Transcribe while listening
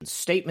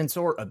statements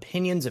or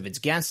opinions of its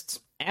guests,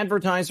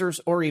 advertisers,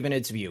 or even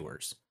its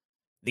viewers.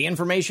 The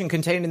information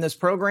contained in this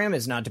program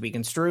is not to be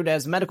construed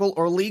as medical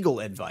or legal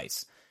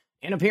advice.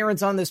 An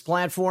appearance on this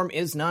platform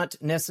is not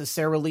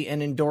necessarily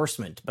an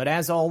endorsement, but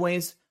as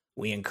always,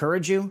 we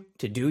encourage you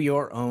to do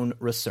your own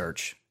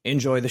research.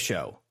 Enjoy the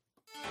show.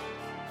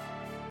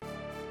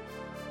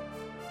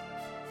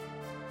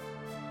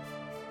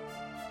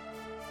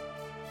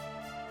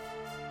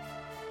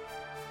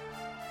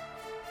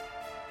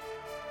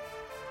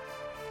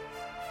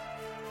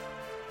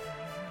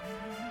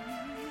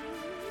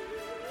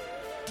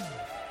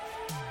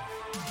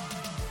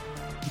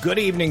 Good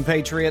evening,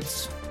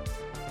 Patriots,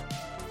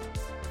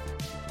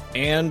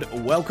 and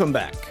welcome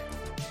back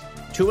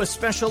to a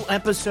special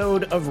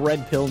episode of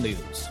Red Pill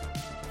News.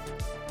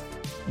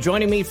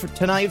 Joining me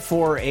tonight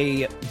for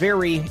a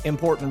very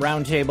important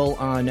roundtable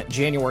on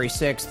January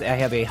 6th, I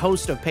have a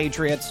host of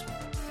Patriots,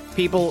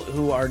 people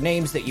who are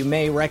names that you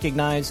may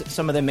recognize.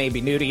 Some of them may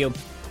be new to you.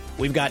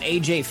 We've got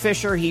A.J.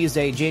 Fisher. He's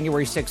a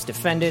January 6th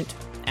defendant,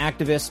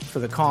 activist for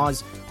the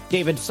cause.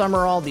 David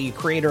Summerall, the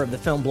creator of the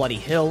film Bloody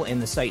Hill and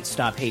the site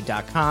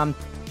StopHate.com.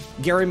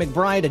 Gary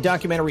McBride, a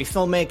documentary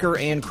filmmaker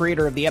and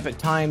creator of the Epic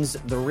Times,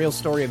 The Real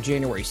Story of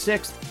January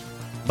 6th.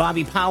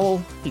 Bobby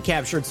Powell, he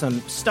captured some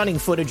stunning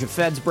footage of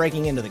feds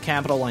breaking into the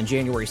Capitol on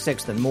January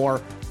 6th and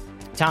more.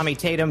 Tommy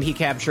Tatum, he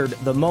captured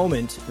the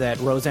moment that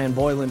Roseanne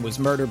Boylan was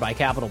murdered by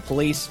Capitol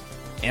Police.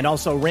 And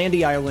also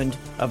Randy Ireland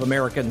of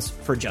Americans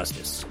for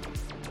Justice.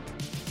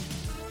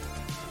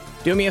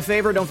 Do me a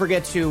favor, don't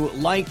forget to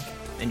like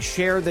and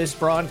share this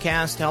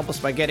broadcast. Help us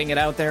by getting it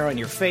out there on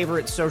your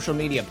favorite social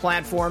media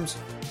platforms.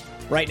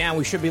 Right now,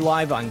 we should be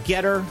live on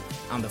Getter,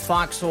 on the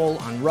Foxhole,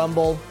 on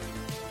Rumble,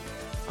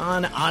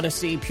 on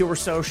Odyssey, Pure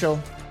Social.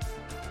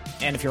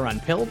 And if you're on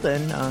Pill,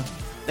 then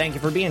thank you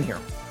for being here.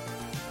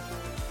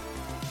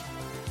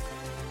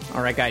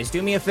 All right, guys,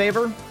 do me a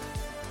favor.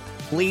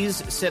 Please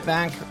sit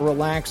back,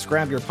 relax,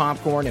 grab your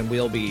popcorn, and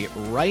we'll be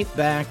right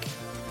back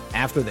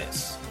after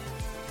this.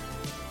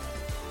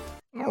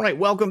 All right,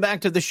 welcome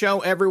back to the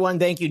show, everyone.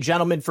 Thank you,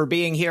 gentlemen, for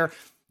being here.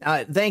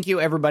 Thank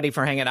you, everybody,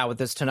 for hanging out with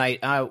us tonight.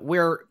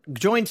 We're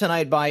joined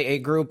tonight by a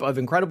group of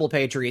incredible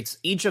patriots,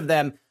 each of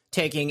them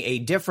taking a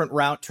different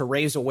route to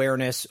raise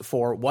awareness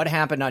for what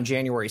happened on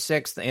January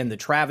 6th and the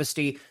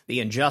travesty,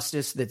 the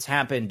injustice that's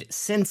happened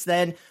since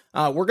then.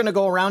 We're going to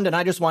go around, and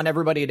I just want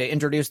everybody to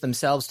introduce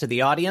themselves to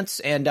the audience,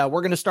 and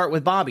we're going to start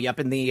with Bobby up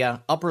in the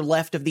upper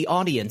left of the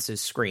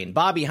audience's screen.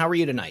 Bobby, how are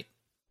you tonight?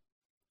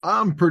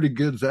 I'm pretty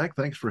good, Zach.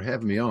 Thanks for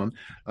having me on.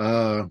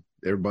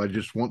 Everybody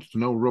just wants to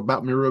know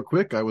about me real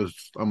quick.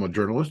 I'm a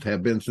journalist,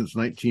 have been since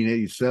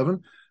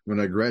 1987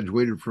 when I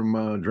graduated from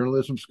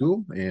journalism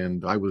school,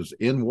 and I was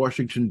in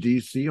Washington,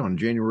 D.C. on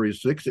January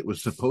 6th. It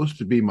was supposed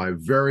to be my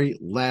very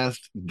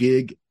last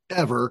gig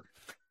ever.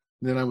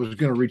 Then I was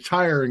going to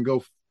retire and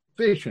go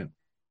fishing.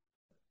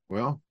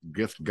 Well,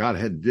 guess God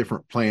had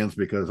different plans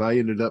because I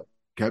ended up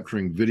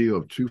capturing video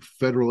of 2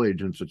 federal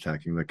agents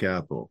attacking the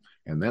Capitol,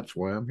 and that's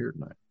why I'm here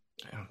tonight.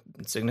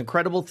 It's an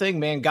incredible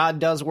thing, man. God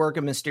does work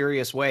in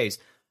mysterious ways.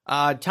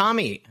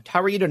 Tommy,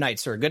 how are you tonight,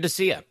 sir? Good to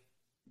see you.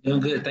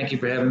 Doing good. Thank you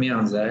for having me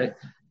on, Zach.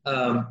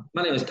 My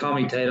name is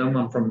Tommy Tatum.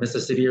 I'm from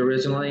Mississippi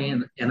originally,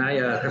 and I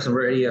have some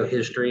radio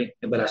history,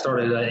 but I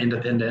started an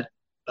independent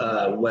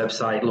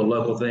website, a little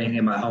local thing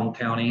in my home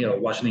county,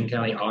 Washington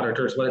County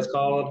Auditor is what it's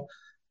called.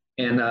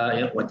 And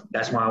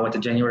that's why I went to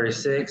January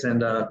 6th.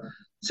 And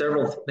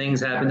several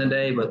things happened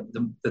today, but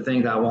the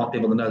thing that I want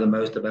people to know the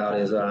most about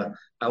is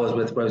I was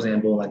with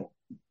Roseanne Boylan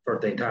for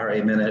the entire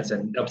 8 minutes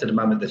and up to the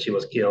moment that she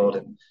was killed.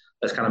 And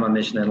that's kind of my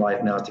mission in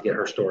life now, is to get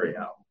her story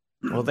out.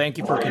 Well, thank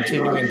you for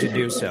continuing to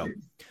do so.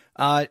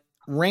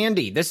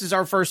 Randy, this is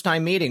our first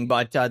time meeting,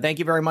 but thank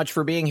you very much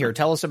for being here.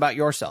 Tell us about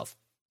yourself.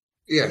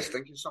 Yes,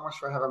 thank you so much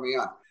for having me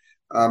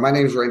on. My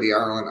name is Randy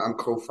Ireland. I'm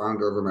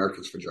co-founder of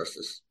Americans for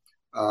Justice.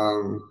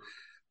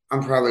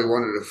 I'm probably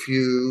one of the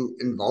few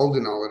involved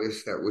in all of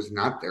this that was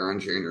not there on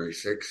January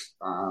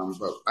 6th,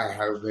 but I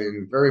have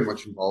been very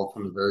much involved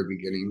from the very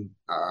beginning.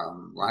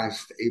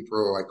 Last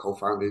April, I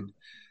co-founded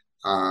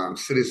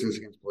Citizens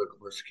Against Political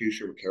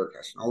Persecution with Kara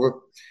Casanova.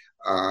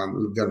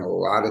 We've done a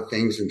lot of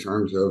things in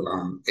terms of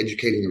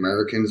educating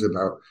Americans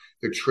about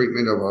the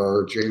treatment of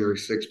our January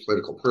 6th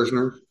political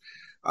prisoners.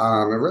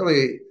 And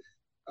really,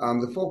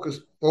 the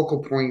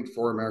focal point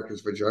for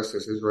Americans for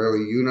Justice is really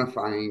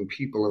unifying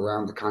people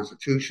around the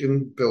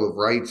Constitution, Bill of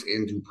Rights,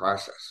 and due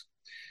process.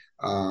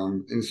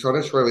 And so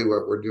that's really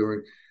what we're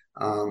doing.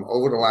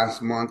 Over the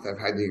last month, I've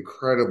had the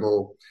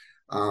incredible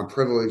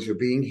privilege of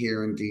being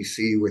here in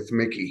D.C. with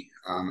Mickey,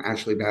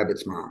 Ashley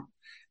Babbitt's mom.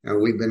 And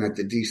we've been at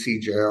the D.C.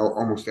 jail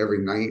almost every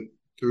night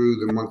through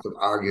the month of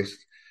August,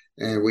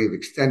 and we've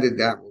extended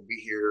that. We'll be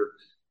here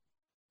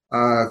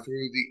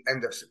through the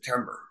end of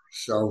September.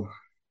 So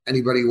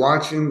anybody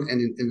watching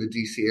and in the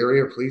D.C.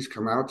 area, please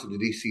come out to the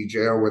D.C.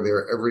 jail. We're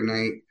there every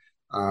night,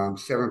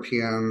 7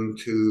 p.m.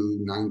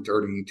 to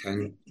 9:30,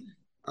 10.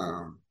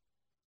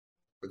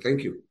 But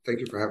thank you. Thank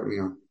you for having me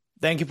on.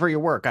 Thank you for your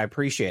work. I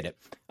appreciate it.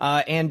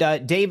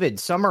 And David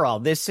Summerall,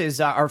 this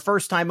is our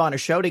first time on a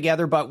show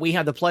together, but we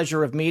had the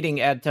pleasure of meeting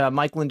at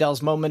Mike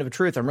Lindell's Moment of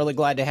Truth. I'm really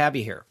glad to have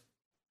you here.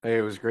 Hey,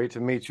 it was great to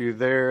meet you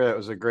there. That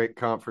was a great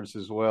conference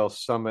as well,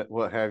 summit,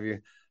 what have you.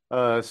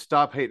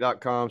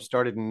 StopHate.com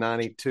started in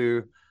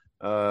 92,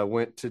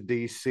 went to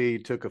D.C.,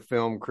 took a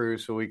film crew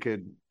so we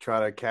could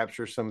try to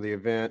capture some of the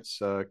events,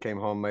 came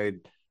home, made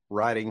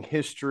writing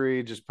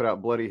history, just put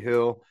out Bloody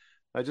Hill.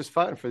 Just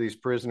fighting for these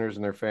prisoners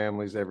and their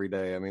families every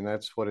day. I mean,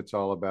 that's what it's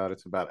all about.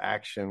 It's about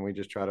action. We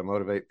just try to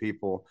motivate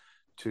people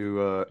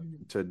to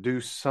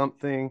do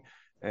something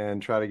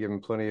and try to give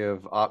them plenty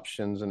of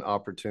options and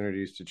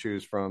opportunities to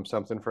choose from.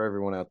 Something for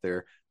everyone out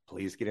there.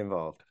 Please get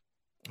involved.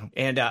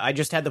 And I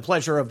just had the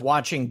pleasure of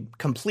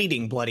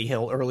completing Bloody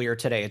Hill earlier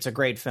today. It's a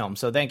great film.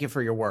 So thank you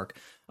for your work.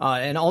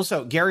 And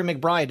also, Gary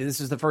McBride, this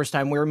is the first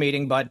time we're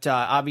meeting, but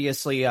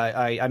obviously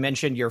I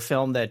mentioned your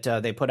film that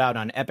they put out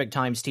on Epic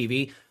Times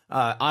TV.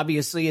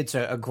 Obviously, it's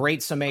a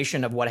great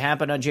summation of what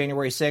happened on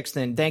January 6th,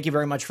 and thank you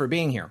very much for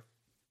being here.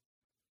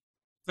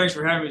 Thanks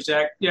for having me,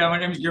 Zach. Yeah, my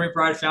name is Gary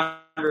McBride,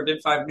 founder of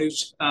M5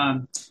 News.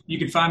 You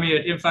can find me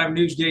at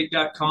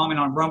m5newsgate.com and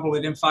on Rumble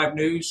at M5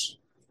 News,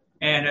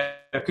 and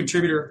a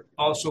contributor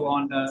also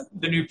on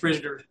The New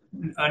Prisoner,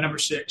 number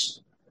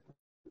 6.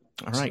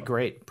 All right,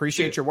 great.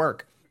 Appreciate your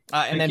work.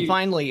 And then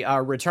finally,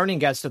 our returning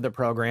guest of the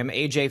program,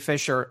 AJ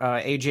Fisher.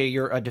 AJ,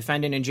 you're a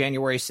defendant in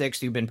January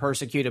 6th. You've been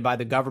persecuted by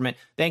the government.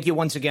 Thank you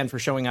once again for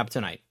showing up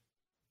tonight.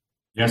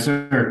 Yes,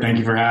 sir. Thank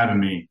you for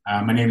having me.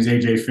 My name is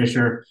AJ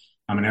Fisher.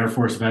 I'm an Air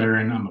Force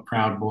veteran. I'm a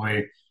proud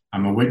boy.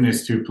 I'm a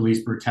witness to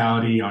police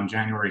brutality on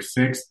January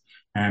 6th,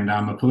 and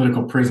I'm a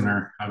political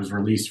prisoner. I was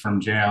released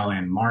from jail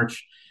in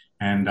March,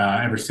 and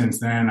ever since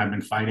then, I've been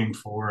fighting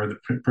for the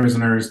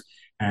prisoners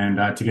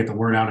and to get the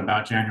word out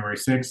about January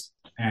 6th.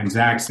 And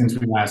Zach, since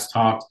we last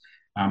talked,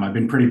 I've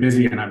been pretty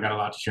busy and I've got a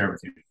lot to share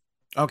with you.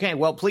 Okay,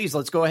 well, please,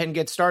 let's go ahead and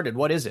get started.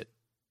 What is it?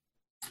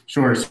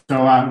 Sure.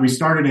 So we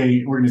started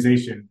a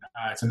organization.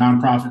 It's a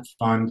nonprofit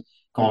fund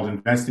called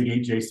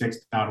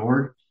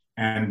investigatej6.org.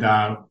 And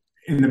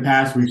in the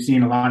past, we've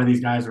seen a lot of these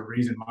guys are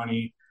raising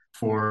money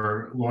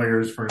for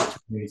lawyers for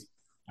attorneys.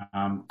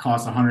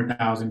 Costs $100,000,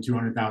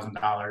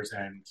 $200,000.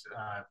 And,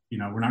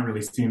 we're not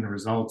really seeing the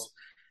results.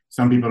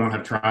 Some people don't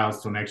have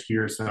trials till next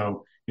year.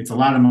 So it's a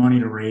lot of money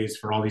to raise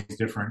for all these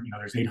different,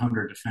 there's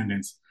 800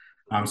 defendants.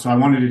 So I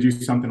wanted to do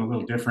something a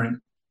little different.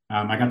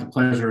 I got the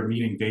pleasure of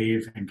meeting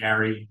Dave and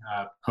Gary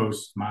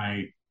post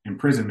my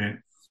imprisonment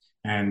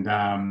and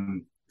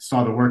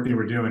saw the work they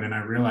were doing. And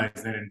I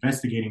realized that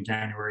investigating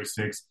January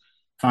 6th,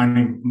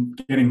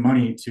 getting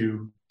money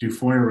to do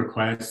FOIA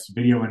requests,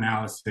 video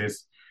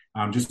analysis,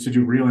 just to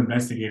do real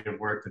investigative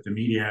work that the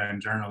media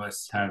and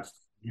journalists have,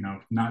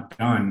 not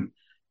done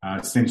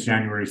since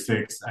January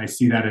 6th. I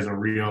see that as a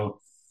real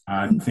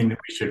thing that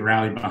we should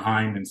rally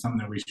behind and something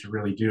that we should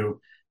really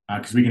do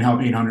because we can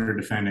help 800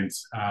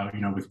 defendants,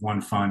 with one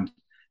fund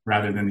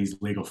rather than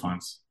these legal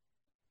funds.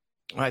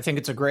 I think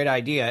it's a great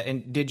idea.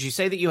 And did you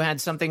say that you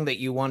had something that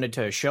you wanted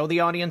to show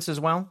the audience as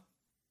well?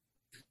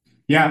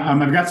 Yeah,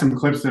 I've got some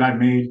clips that I've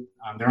made.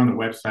 They're on the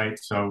website.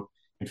 So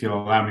if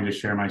you'll allow me to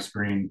share my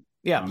screen.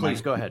 Yeah,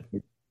 please go ahead.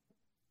 It's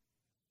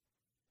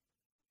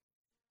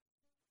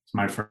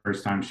my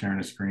first time sharing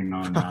a screen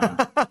on.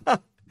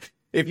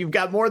 If you've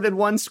got more than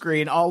one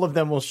screen, all of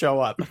them will show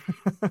up.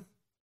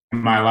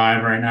 Am I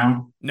live right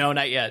now? No,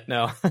 not yet.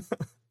 No.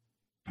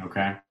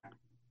 Okay.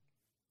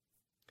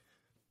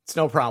 It's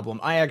no problem.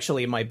 I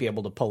actually might be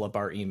able to pull up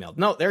our email.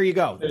 No, there you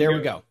go. There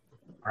we go. All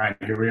right,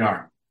 here we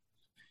are.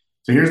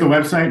 So here's the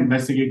website,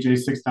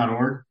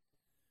 investigatej6.org.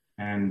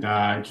 And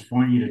I just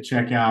want you to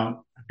check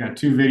out, I've got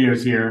 2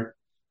 videos here.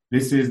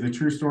 This is the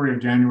true story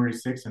of January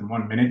 6th in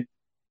 1 minute.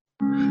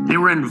 They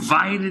were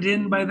invited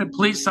in by the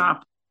police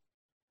officers.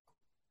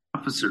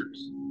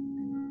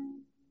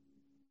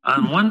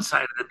 On one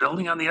side of the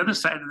building, on the other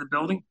side of the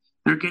building,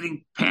 they're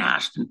getting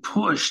passed and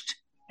pushed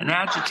and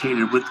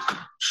agitated with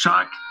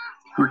shock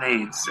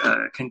grenades,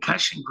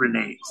 concussion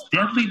grenades,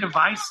 deadly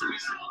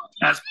devices,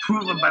 as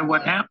proven by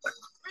what happened.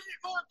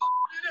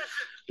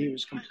 He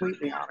was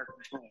completely out of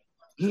control.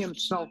 He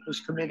himself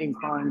was committing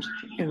crimes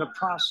in the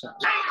process.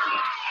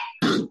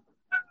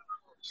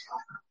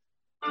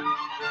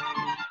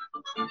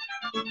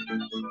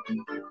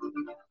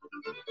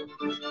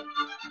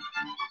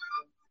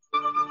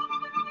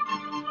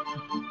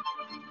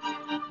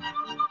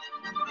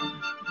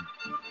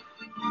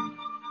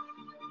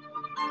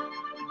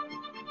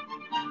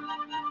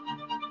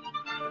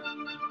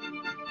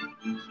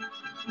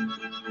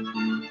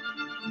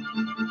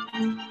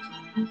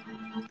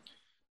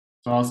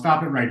 So I'll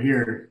stop it right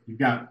here. You've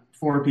got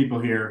 4 people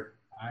here.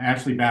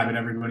 Ashley Babbitt,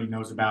 everybody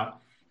knows about.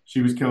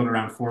 She was killed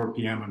around 4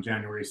 p.m. on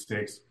January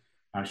 6th,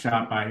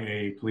 shot by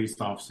a police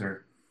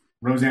officer.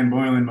 Roseanne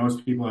Boylan,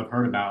 most people have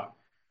heard about.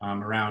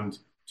 Around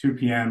 2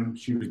 p.m.,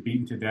 she was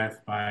beaten to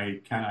death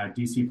by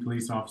D.C.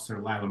 police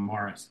officer Lila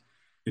Morris.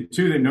 The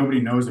 2 that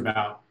nobody knows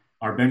about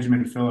are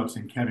Benjamin Phillips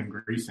and Kevin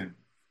Greason.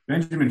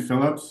 Benjamin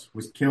Phillips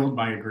was killed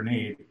by a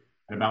grenade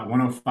at about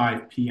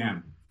 1:05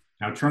 p.m.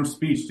 Now, Trump's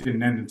speech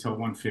didn't end until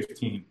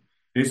 1:15.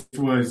 This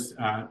was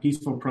a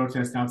peaceful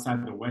protest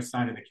outside the west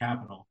side of the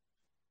Capitol,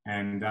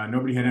 and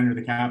nobody had entered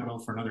the Capitol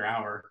for another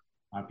hour.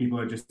 People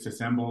had just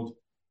assembled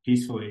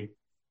peacefully,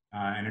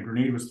 and a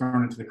grenade was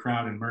thrown into the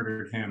crowd and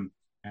murdered him.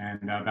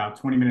 And about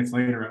 20 minutes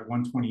later, at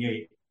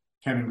 1:28,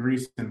 Kevin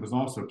Greason was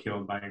also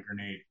killed by a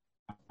grenade.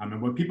 And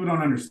what people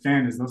don't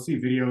understand is they'll see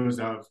videos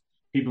of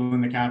people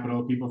in the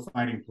Capitol, people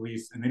fighting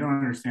police, and they don't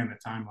understand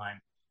the timeline.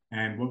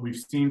 And what we've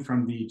seen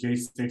from the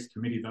J6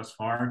 committee thus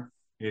far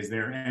is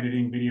they're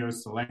editing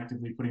videos,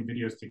 selectively putting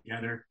videos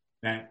together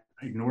that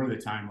ignore the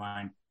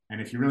timeline.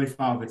 And if you really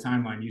follow the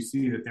timeline, you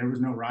see that there was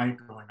no riot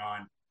going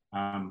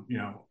on,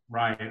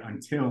 riot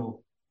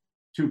until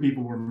two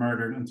people were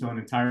murdered, until an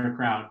entire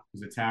crowd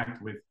was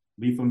attacked with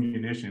lethal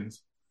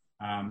munitions.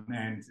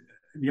 And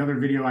the other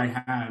video I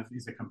have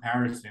is a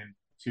comparison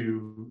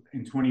to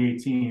in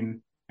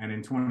 2018 and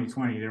in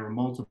 2020, there were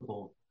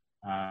multiple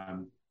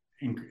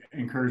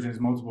incursions,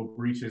 multiple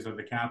breaches of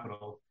the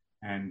Capitol.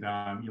 And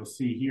you'll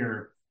see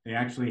here, they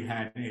actually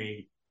had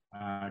a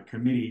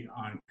committee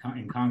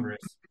in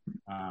Congress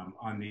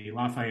on the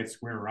Lafayette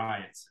Square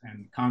riots.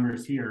 And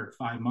Congress here,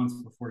 5 months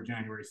before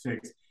January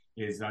 6th,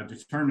 is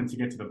determined to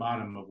get to the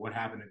bottom of what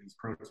happened to these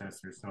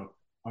protesters. So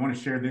I want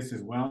to share this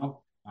as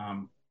well.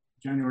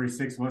 January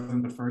 6th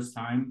wasn't the first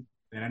time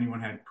that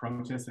anyone had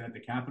protested at the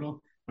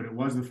Capitol, but it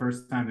was the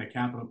first time that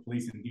Capitol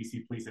Police and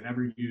DC Police had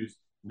ever used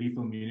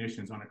lethal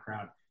munitions on a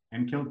crowd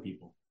and killed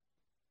people.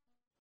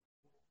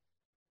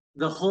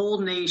 The whole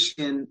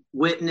nation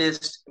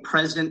witnessed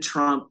President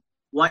Trump,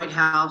 White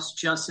House,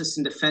 justice,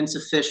 and defense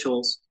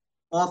officials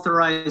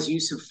authorize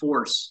use of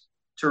force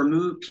to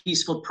remove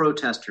peaceful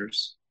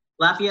protesters.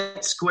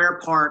 Lafayette Square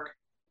Park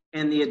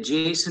and the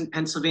adjacent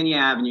Pennsylvania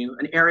Avenue,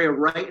 an area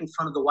right in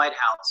front of the White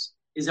House,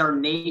 is our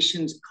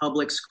nation's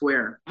public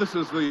square. This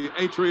is the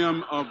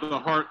atrium of the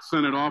Hart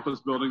Senate office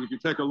building. If you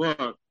take a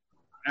look,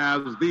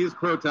 as these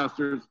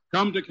protesters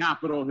come to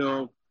Capitol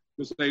Hill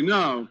to say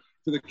no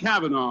to the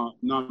Kavanaugh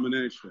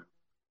nomination.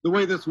 The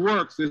way this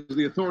works is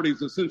the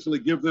authorities essentially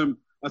give them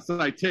a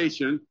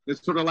citation.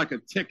 It's sort of like a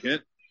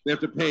ticket. They have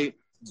to pay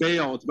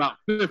bail. It's about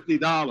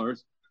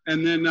 $50.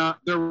 And then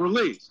they're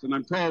released. And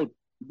I'm told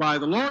by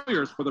the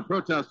lawyers for the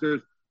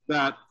protesters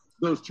that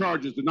those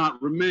charges do not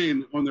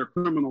remain on their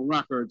criminal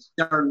records.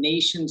 Our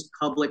nation's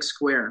public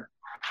square.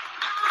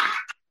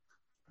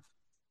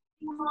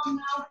 You all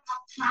know how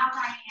proud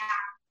I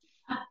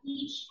am of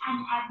each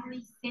and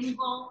every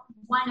single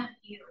one of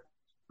you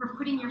for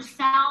putting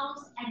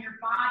yourselves and your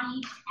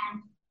bodies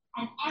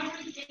and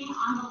everything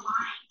on the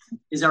line.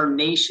 Is our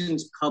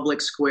nation's public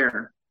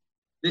square.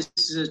 This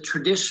is a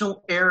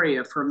traditional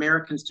area for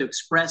Americans to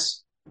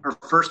express our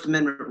First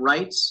Amendment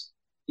rights,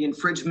 the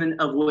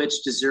infringement of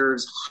which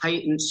deserves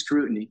heightened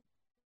scrutiny.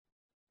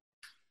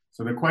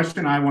 So the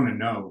question I want to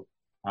know,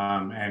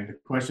 and the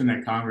question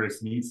that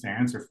Congress needs to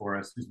answer for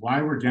us, is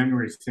why were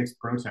January 6th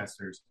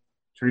protesters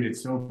treated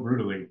so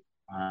brutally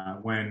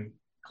when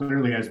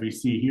clearly, as we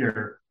see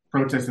here,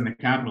 protests in the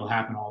Capitol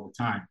happen all the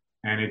time.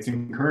 And it's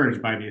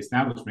encouraged by the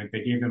establishment.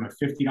 They gave them a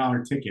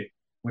 $50 ticket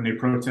when they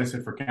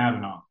protested for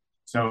Kavanaugh.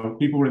 So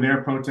people were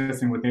there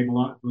protesting what they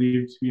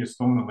believed to be a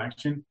stolen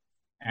election.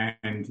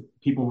 And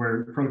people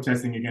were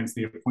protesting against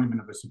the appointment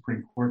of a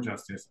Supreme Court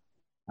justice.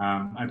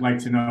 I'd like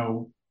to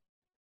know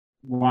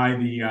why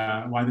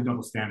the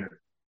double standard.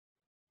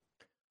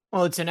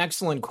 Well, it's an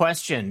excellent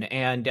question,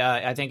 and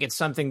I think it's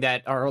something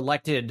that our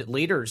elected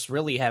leaders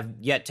really have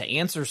yet to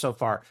answer so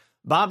far.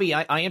 Bobby,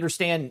 I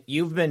understand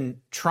you've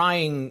been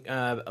trying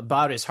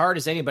about as hard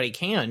as anybody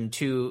can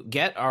to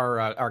get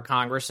our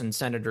Congress and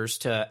senators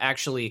to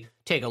actually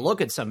take a look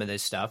at some of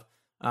this stuff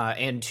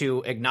and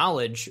to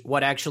acknowledge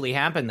what actually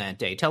happened that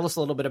day. Tell us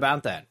a little bit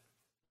about that.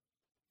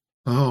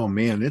 Oh,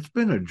 man, it's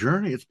been a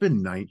journey. It's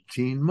been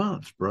 19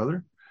 months,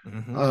 brother.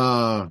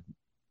 Mm-hmm.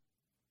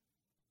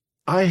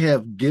 I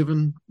have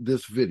given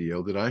this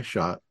video that I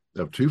shot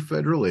of two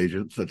federal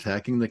agents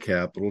attacking the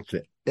Capitol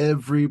to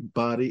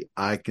everybody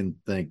I can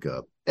think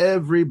of,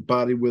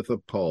 everybody with a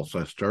pulse.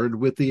 I started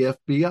with the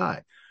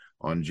FBI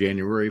on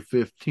January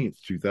 15th,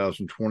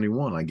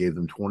 2021. I gave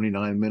them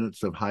 29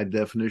 minutes of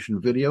high-definition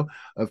video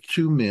of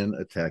two men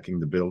attacking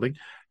the building.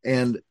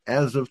 And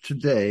as of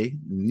today,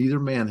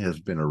 neither man has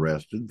been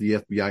arrested. The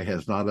FBI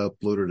has not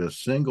uploaded a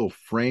single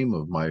frame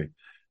of my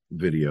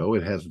video.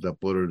 It hasn't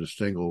uploaded a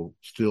single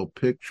still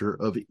picture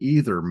of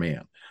either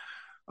man.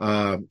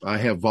 I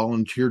have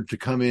volunteered to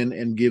come in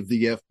and give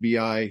the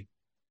FBI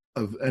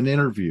an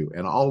interview,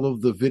 and all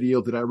of the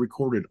video that I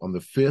recorded on the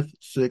 5th,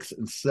 6th,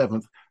 and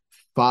 7th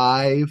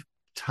 5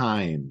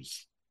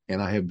 times,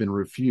 and I have been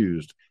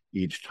refused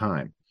each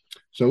time.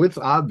 So it's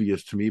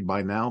obvious to me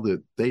by now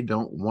that they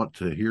don't want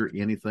to hear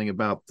anything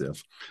about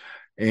this.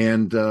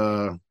 And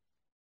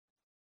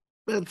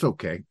that's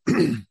okay,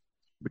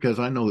 because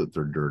I know that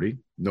they're dirty.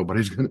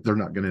 They're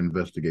not going to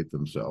investigate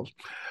themselves.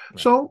 Right.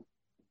 So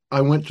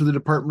I went to the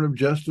Department of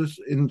Justice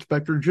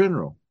Inspector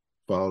General,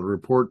 filed a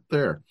report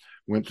there.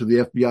 Went to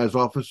the FBI's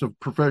Office of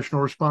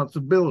Professional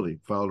Responsibility,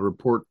 filed a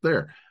report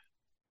there.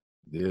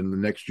 Then the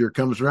next year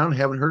comes around,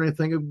 haven't heard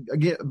anything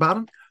again about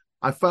him.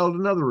 I filed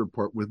another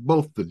report with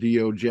both the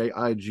DOJ,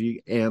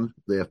 IG, and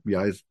the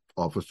FBI's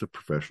Office of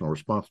Professional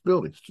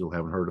Responsibility. Still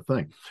haven't heard a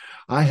thing.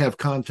 I have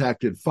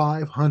contacted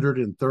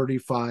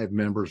 535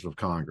 members of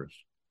Congress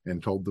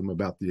and told them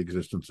about the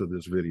existence of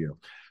this video.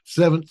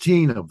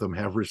 17 of them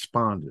have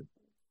responded.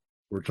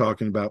 We're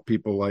talking about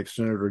people like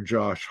Senator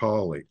Josh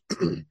Hawley,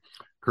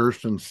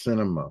 Kirsten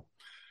Sinema,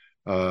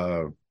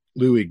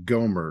 Louis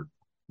Gohmert,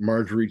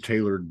 Marjorie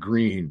Taylor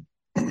Greene,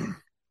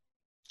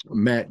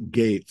 Matt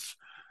Gaetz,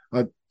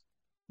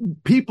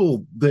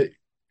 people that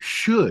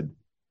should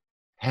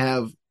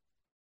have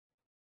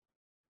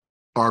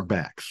our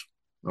backs.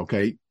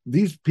 Okay,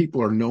 these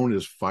people are known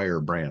as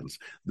firebrands.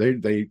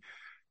 They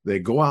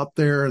go out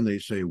there and they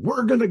say,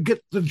 we're going to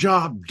get the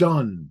job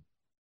done.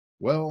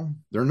 Well,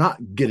 they're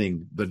not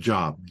getting the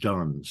job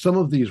done. Some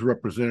of these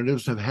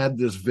representatives have had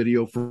this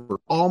video for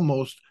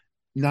almost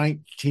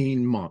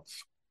 19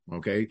 months.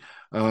 Okay,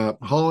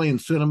 Hawley and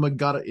Sinema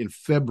got it in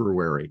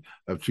February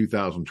of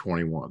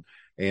 2021.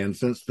 And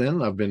since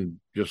then, I've been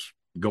just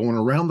going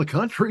around the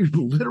country,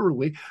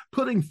 literally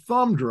putting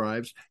thumb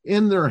drives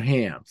in their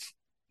hands.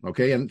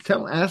 Okay, and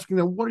asking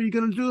them, what are you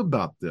going to do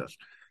about this?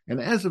 And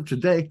as of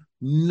today,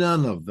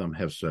 none of them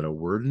have said a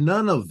word.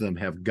 None of them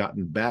have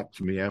gotten back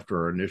to me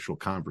after our initial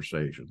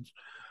conversations.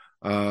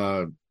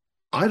 I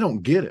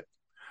don't get it.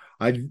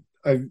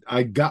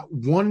 I got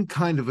one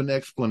kind of an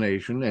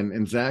explanation,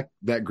 and Zach,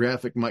 that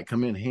graphic might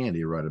come in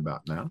handy right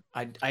about now.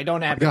 I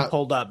don't have it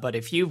pulled up, but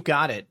if you've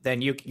got it,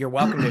 then you're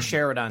welcome to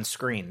share it on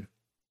screen.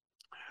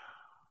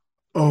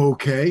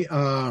 Okay.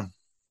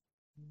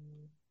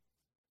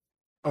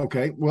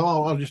 Okay.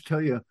 Well, I'll just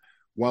tell you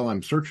while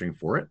I'm searching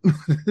for it.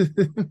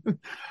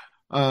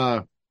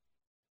 Oh,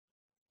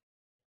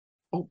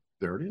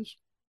 there it is,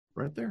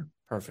 right there.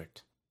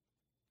 Perfect.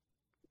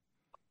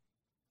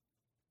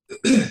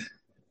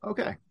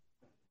 Okay.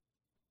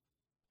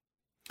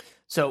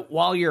 So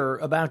while you're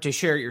about to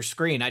share your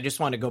screen, I just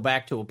want to go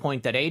back to a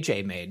point that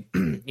AJ made.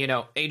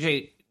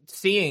 AJ,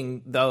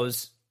 seeing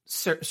those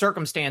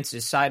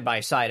circumstances side by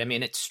side, I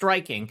mean, it's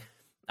striking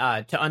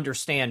to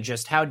understand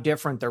just how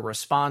different the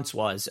response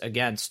was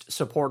against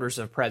supporters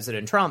of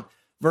President Trump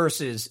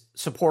versus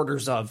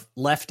supporters of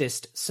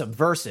leftist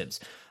subversives.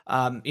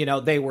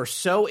 They were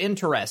so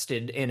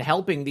interested in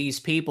helping these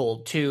people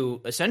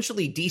to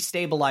essentially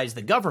destabilize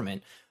the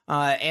government.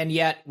 And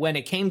yet when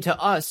it came to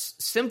us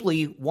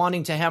simply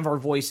wanting to have our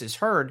voices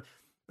heard,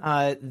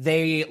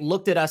 they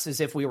looked at us as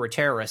if we were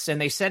terrorists,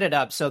 and they set it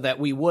up so that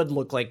we would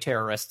look like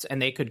terrorists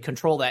and they could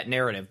control that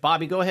narrative.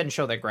 Bobby, go ahead and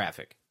show that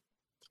graphic.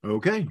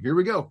 Okay, here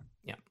we go.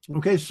 Yeah.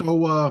 Okay,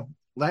 so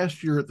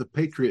last year at the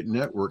Patriot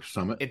Network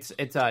Summit.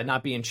 It's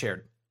not being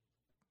shared.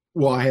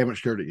 Well, I haven't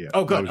shared it yet.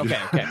 Oh, good.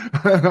 Okay.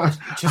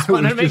 Just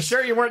wanted to make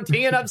sure you weren't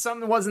teeing up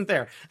something that wasn't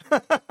there.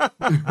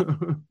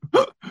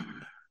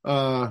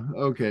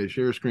 Okay,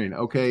 share screen.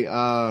 Okay,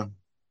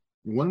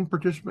 one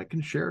participant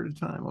can share at a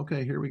time.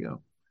 Okay, here we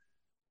go.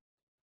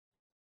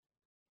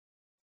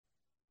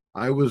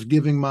 I was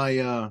giving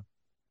my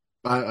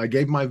I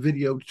gave my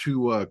video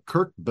to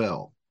Kirk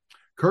Bell.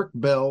 Kirk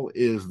Bell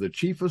is the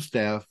chief of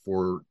staff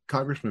for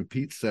Congressman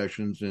Pete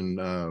Sessions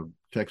in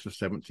Texas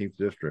 17th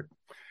District.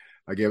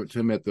 I gave it to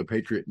him at the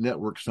Patriot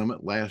Network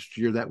Summit last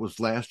year. That was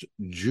last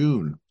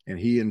June. And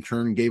he in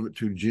turn gave it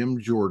to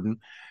Jim Jordan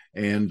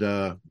and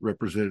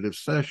Representative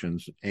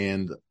Sessions.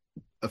 And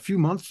a few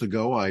months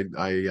ago, I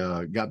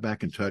got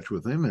back in touch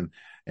with him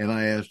and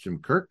I asked him,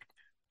 Kirk,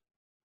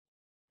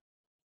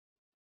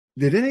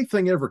 did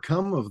anything ever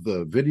come of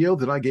the video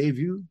that I gave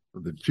you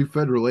of the two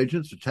federal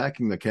agents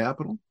attacking the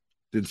Capitol?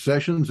 Did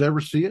Sessions ever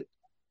see it?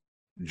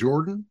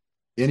 Jordan?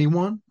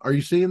 Anyone? Are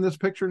you seeing this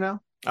picture now?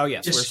 Oh,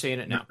 yes, we're seeing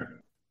it now.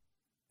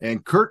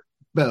 And Kirk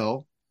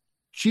Bell,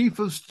 chief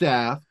of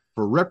staff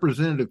for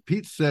Representative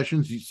Pete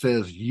Sessions, he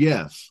says,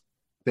 yes,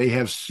 they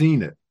have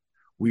seen it.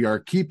 We are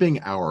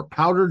keeping our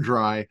powder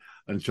dry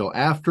until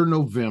after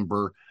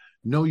November.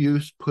 No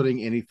use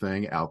putting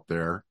anything out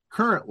there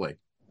currently.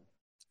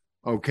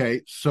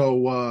 Okay,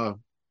 so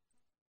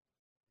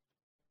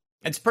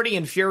it's pretty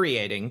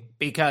infuriating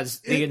because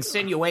the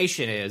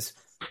insinuation is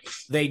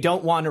they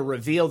don't want to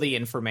reveal the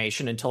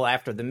information until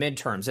after the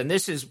midterms. And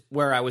this is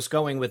where I was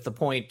going with the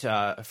point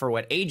for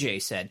what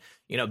AJ said.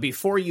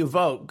 Before you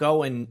vote,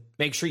 go and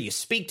make sure you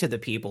speak to the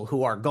people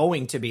who are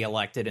going to be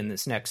elected in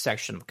this next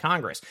section of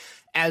Congress.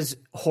 As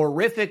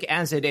horrific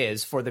as it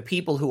is for the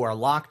people who are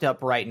locked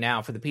up right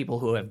now, for the people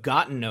who have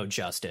gotten no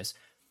justice,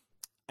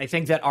 I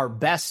think that our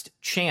best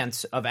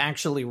chance of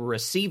actually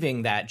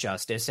receiving that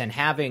justice and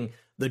having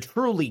the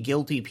truly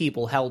guilty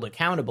people held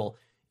accountable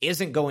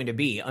isn't going to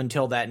be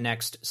until that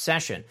next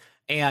session.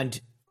 And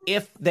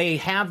if they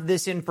have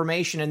this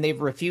information and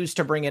they've refused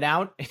to bring it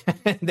out,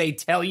 they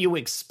tell you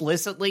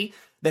explicitly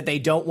that they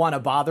don't want to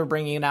bother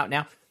bringing it out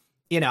now.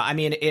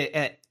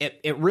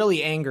 It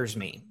really angers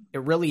me.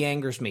 It really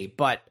angers me.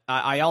 But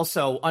I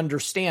also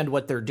understand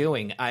what they're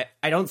doing. I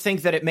don't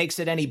think that it makes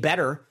it any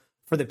better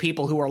for the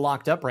people who are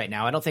locked up right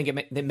now. I don't think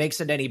it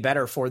makes it any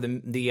better for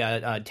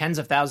the tens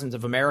of thousands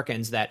of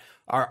Americans that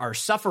are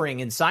suffering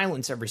in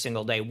silence every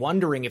single day,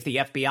 wondering if the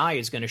FBI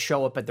is going to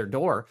show up at their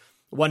door,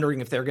 wondering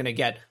if they're going to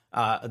get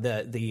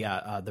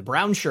the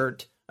brown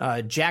shirt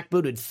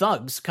jackbooted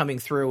thugs coming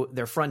through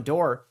their front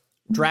door,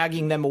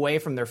 dragging them away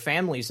from their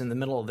families in the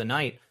middle of the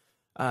night.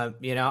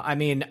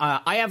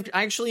 I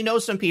actually know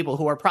some people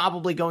who are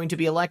probably going to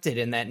be elected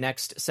in that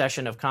next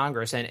session of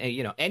Congress. And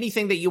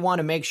anything that you want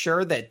to make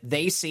sure that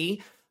they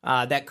see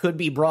that could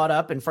be brought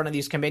up in front of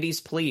these committees,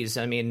 please.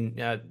 I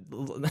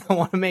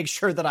want to make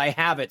sure that I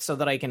have it so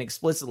that I can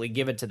explicitly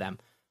give it to them.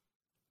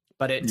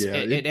 But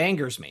it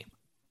angers me.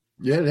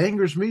 Yeah, it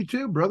angers me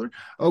too, brother.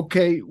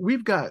 Okay,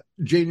 we've got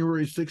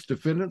January 6th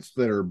defendants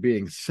that are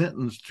being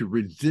sentenced to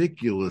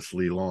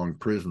ridiculously long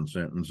prison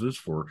sentences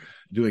for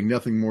doing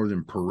nothing more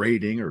than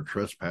parading or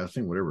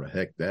trespassing, whatever the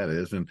heck that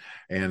is. And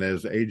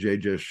as AJ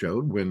just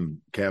showed,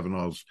 when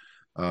Kavanaugh's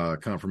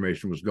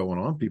confirmation was going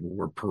on, people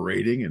were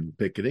parading and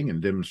picketing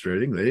and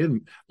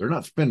demonstrating. They're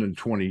not spending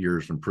 20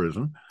 years in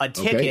prison. A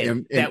ticket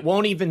and that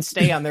won't even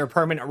stay on their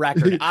permanent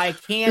record. I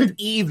can't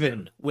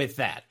even with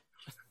that.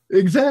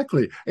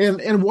 Exactly.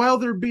 And while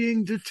they're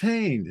being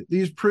detained,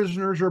 these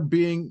prisoners are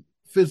being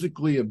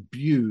physically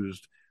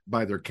abused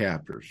by their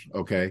captors,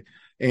 okay?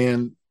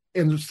 And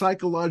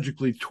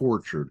psychologically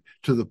tortured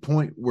to the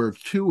point where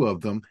 2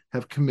 of them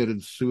have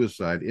committed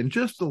suicide in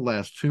just the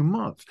last 2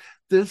 months.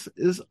 This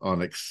is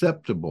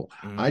unacceptable.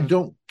 Mm-hmm. I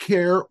don't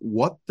care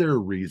what their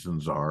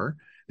reasons are.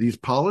 These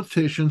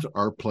politicians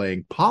are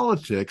playing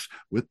politics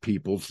with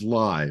people's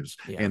lives,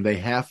 and they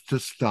have to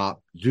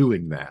stop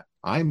doing that.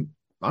 I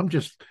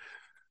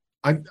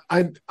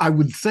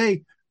would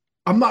say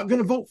I'm not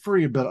going to vote for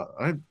you, but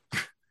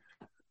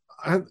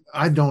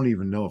I don't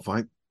even know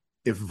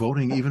if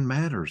voting even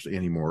matters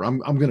anymore. I'm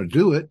going to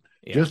do it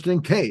just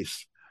in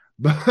case.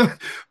 But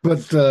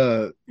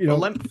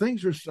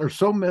things are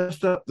so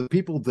messed up. The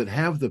people that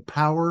have the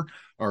power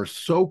are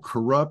so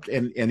corrupt,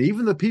 and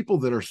even the people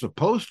that are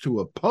supposed to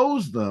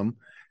oppose them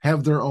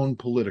have their own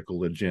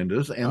political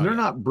agendas, and they're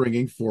not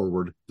bringing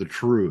forward the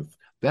truth.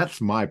 That's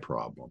my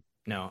problem.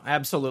 No,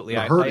 absolutely.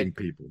 They're hurting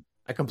people.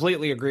 I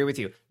completely agree with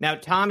you. Now,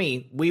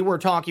 Tommy, we were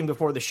talking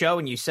before the show,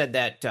 and you said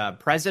that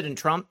President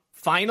Trump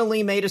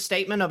finally made a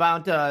statement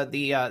about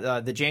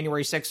the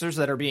January 6ers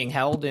that are being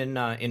held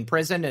in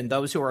prison and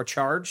those who are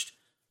charged.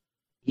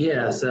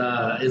 Yes,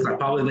 it's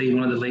probably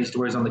one of the lead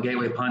stories on the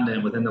Gateway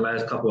Pundit within the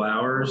last couple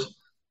hours.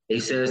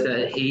 He says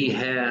that he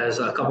has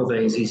a couple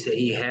things. He said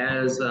he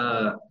has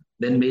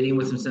been meeting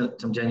with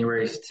some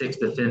January 6th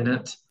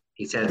defendants.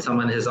 He's had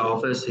some in his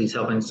office. He's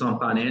helping some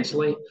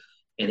financially,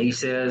 and he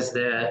says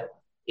that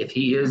if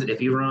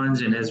he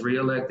runs and is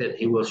reelected,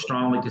 he will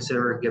strongly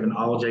consider giving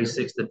all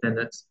J6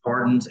 defendants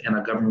pardons and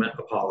a government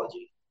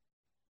apology.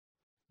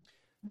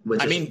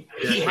 He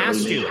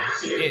has to.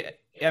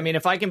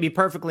 If I can be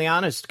perfectly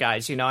honest,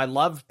 guys, I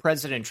love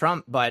President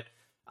Trump, but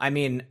I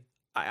know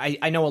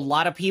a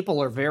lot of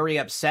people are very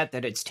upset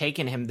that it's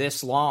taken him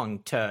this long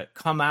to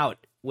come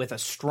out with a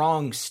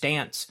strong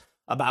stance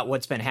about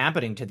what's been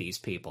happening to these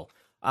people.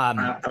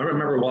 I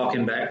remember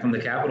walking back from the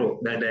Capitol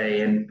that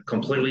day and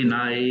completely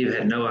naive,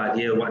 had no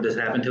idea what just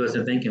happened to us,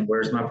 and thinking,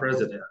 "Where's my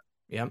president?"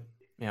 Yep.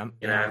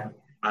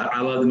 I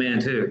love the man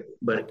too,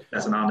 but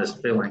that's an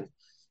honest feeling.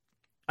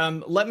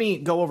 Let me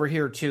go over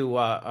here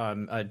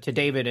to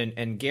David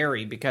and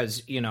Gary,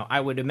 because I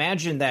would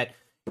imagine that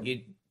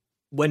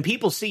when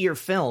people see your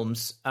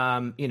films,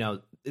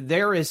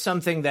 there is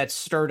something that's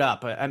stirred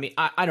up.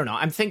 I don't know.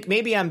 I'm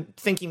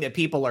thinking that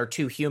people are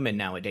too human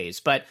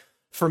nowadays, but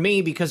for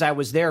me, because I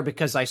was there,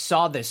 because I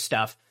saw this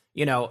stuff,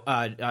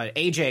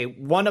 AJ,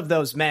 one of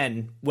those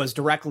men was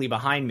directly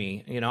behind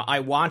me.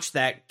 I watched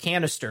that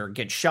canister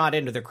get shot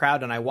into the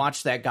crowd, and I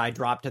watched that guy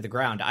drop to the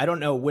ground. I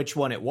don't know which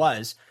one it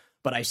was,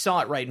 but I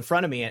saw it right in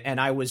front of me, and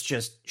I was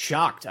just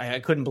shocked. I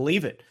couldn't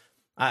believe it.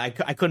 I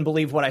couldn't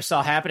believe what I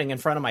saw happening in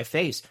front of my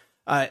face.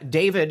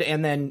 David,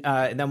 and then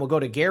we'll go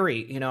to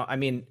Gary.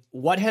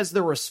 What has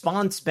the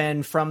response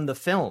been from the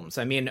films?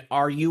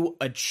 Are you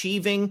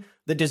achieving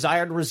the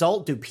desired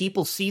result? Do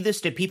people see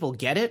this? Do people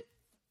get it?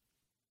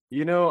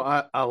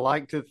 I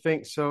like to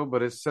think so,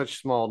 but it's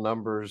such small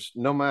numbers.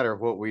 No matter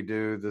what we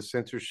do, the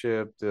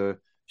censorship, the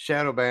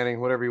shadow banning,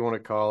 whatever you want to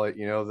call it,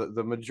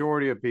 the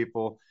majority of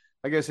people,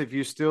 I guess if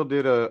you still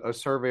did a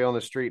survey on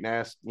the street and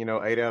asked, 8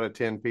 out of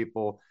 10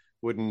 people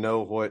wouldn't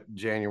know what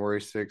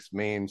January 6th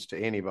means to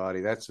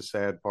anybody. That's the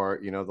sad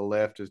part. The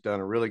left has done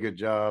a really good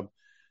job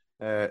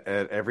at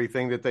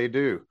everything that they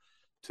do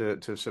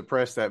to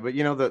suppress that. But,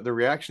 the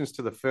reactions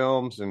to the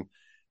films, and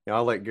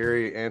I'll let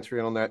Gary answer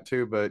in on that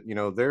too, but,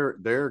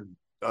 they're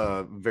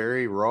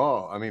very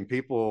raw.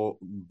 People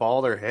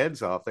bawl their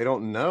heads off. They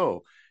don't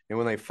know. And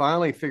when they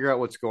finally figure out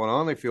what's going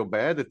on, they feel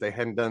bad that they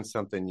hadn't done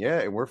something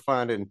yet. And we're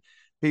finding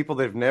people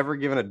that have never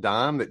given a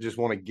dime that just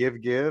want to give,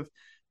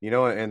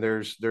 and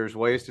there's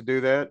ways to do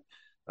that.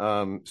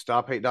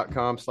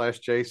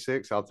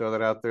 StopHate.com/J6. I'll throw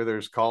that out there.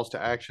 There's calls to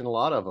action, a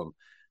lot of them.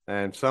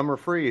 And some are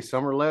free,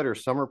 some are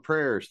letters, some are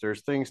prayers.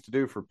 There's things to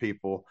do for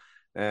people.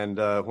 And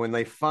when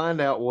they find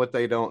out what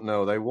they don't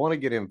know, they want to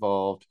get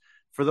involved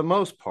for the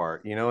most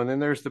part, and then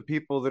there's the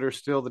people that are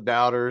still the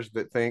doubters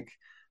that think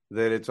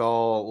that it's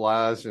all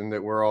lies and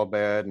that we're all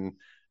bad. And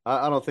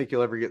I don't think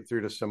you'll ever get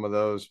through to some of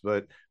those.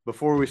 But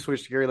before we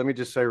switch to Gary, let me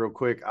just say real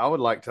quick, I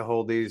would like to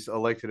hold these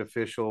elected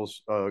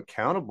officials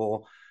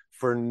accountable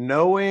for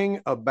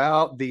knowing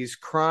about these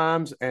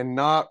crimes and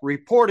not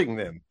reporting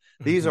them.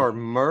 These are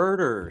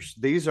murders.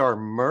 These are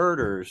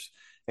murders.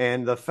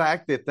 And the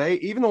fact that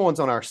even the ones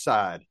on our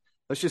side,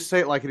 let's just say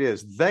it like it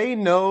is, they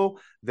know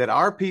that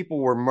our people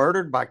were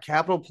murdered by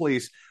Capitol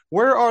Police.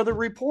 Where are the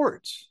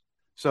reports?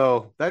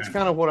 So that's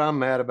kind of what I'm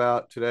mad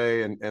about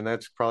today, and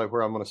that's probably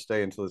where I'm going to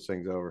stay until this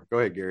thing's over. Go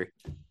ahead, Gary.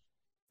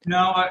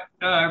 No,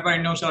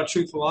 everybody knows how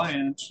truthful I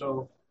am,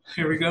 so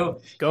here we go.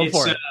 Go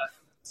for it.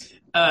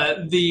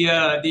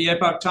 The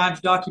Epoch Times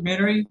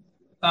documentary,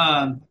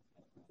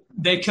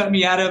 they cut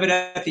me out of it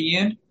at the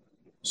end,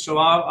 so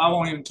I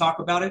won't even talk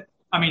about it.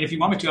 I mean, if you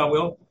want me to, I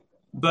will.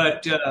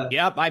 But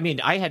yep, I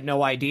mean, I had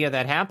no idea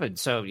that happened.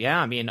 So yeah,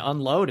 I mean,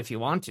 unload if you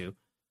want to.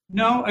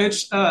 No,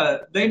 it's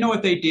they know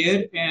what they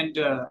did, and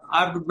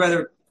I would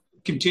rather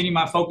continue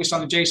my focus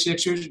on the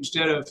J6ers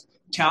instead of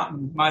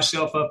touting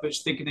myself up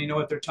as thinking they know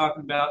what they're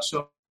talking about.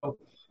 So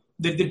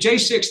the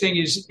J6 thing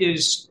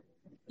is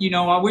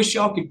I wish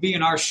y'all could be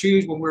in our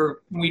shoes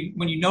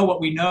when you know what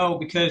we know,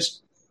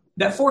 because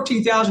that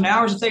 14,000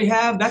 hours that they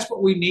have, that's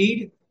what we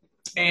need,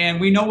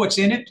 and we know what's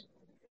in it.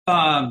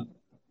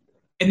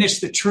 And it's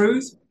the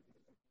truth,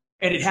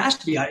 and it has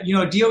to be.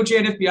 DOJ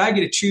and FBI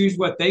get to choose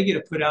what they get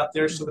to put out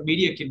there, so the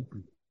media can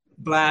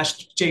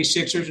blast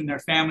J6ers and their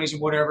families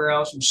and whatever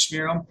else and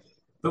smear them.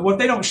 But what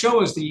they don't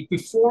show is the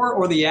before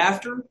or the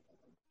after,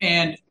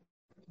 and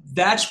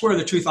that's where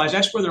the truth lies.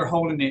 That's where they're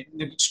holding it,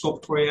 the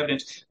exculpatory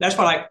evidence. That's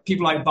why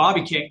people like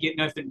Bobby can't get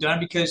nothing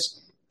done,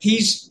 because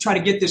he's trying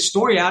to get this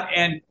story out,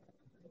 and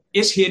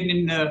it's hidden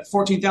in the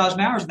 14,000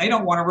 hours, and they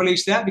don't want to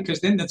release that because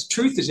then the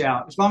truth is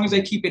out. As long as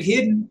they keep it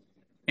hidden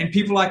and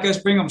people like us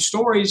bring them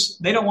stories,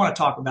 they don't want to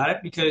talk about it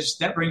because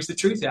that brings the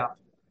truth out.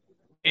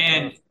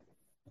 And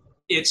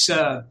it's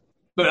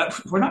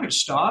but we're not going to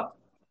stop.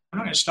 We're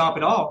not going to stop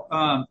at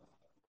all.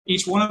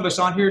 Each one of us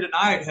on here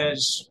tonight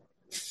has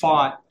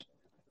fought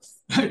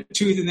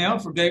tooth and nail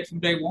from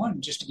day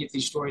one just to get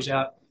these stories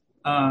out.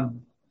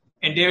 And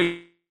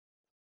Dave's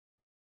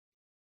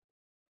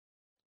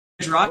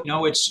right.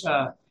 It's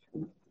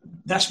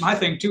that's my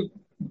thing too,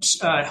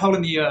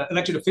 holding the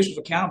elected officials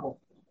accountable,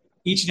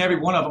 each and every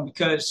one of them,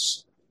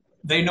 because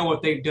they know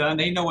what they've done.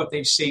 They know what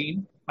they've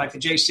seen. Like the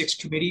J6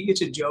 committee,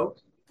 it's a joke.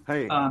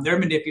 Hey, they're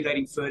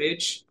manipulating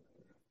footage.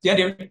 Yeah,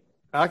 David.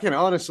 I can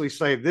honestly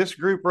say this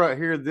group right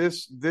here,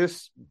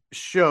 this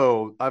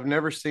show, I've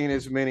never seen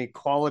as many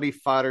quality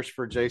fighters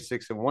for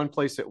J6 in one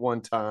place at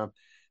one time.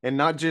 And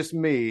not just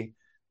me,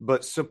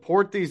 but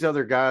support these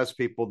other guys,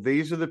 people.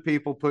 These are the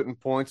people putting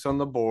points on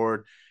the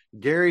board.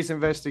 Gary's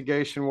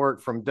investigation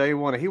work from day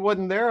one. He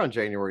wasn't there on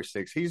January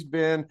 6th. He's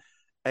been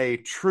a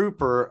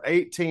trooper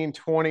 18,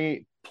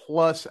 20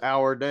 plus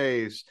hour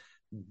days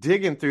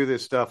digging through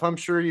this stuff. I'm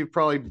sure you've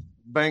probably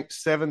banked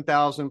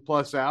 7,000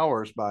 plus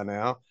hours by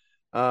now.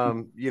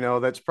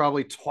 That's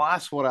probably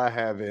twice what I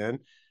have in.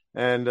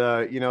 And,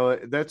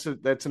 that's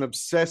an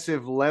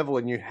obsessive level,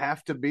 and you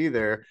have to be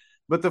there.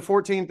 But the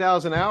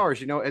 14,000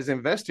 hours, as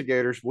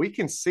investigators, we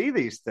can see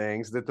these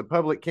things that the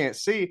public can't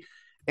see.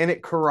 And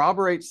it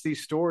corroborates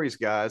these stories,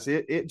 guys.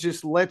 It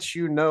just lets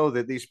you know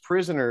that these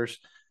prisoners,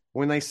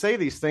 when they say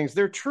these things,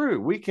 they're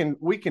true. We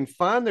can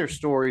find their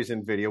stories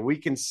in video. We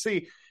can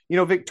see,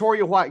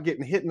 Victoria White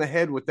getting hit in the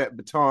head with that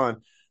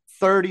baton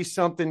 30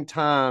 something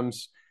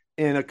times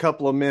in a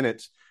couple of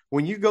minutes.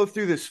 When you go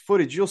through this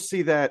footage, you'll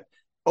see that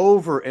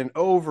over and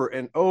over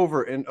and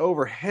over and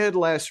over. Head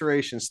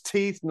lacerations,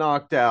 teeth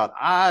knocked out,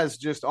 eyes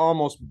just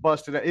almost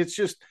busted out. It's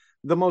just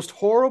the most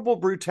horrible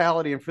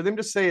brutality. And for them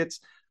to say it's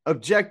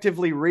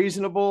objectively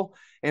reasonable,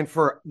 and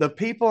for the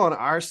people on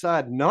our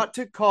side not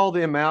to call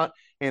them out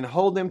and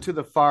hold them to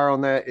the fire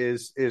on that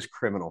is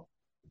criminal.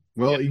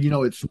 Well,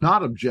 it's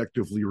not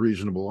objectively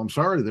reasonable. I'm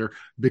sorry there,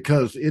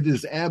 because it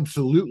is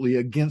absolutely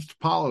against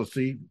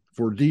policy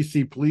for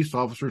DC police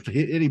officers to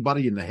hit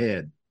anybody in the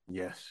head.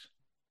 Yes.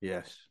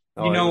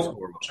 Oh,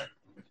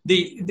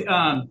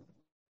 the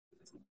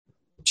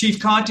Chief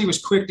Conte was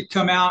quick to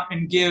come out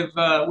and give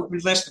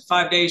less than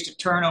 5 days to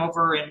turn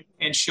over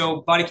and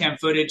show body cam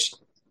footage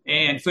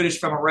and footage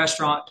from a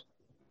restaurant.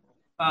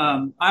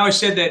 I always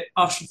said that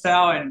Officer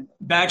Thal and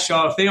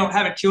Bagshaw, if they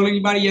haven't killed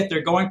anybody yet,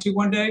 they're going to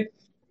one day.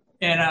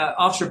 And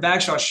Officer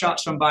Bagshaw shot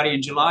somebody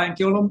in July and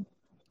killed him.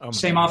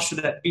 Same officer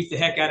that beat the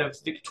heck out of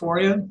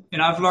Victoria.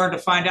 And I've learned to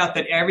find out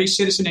that every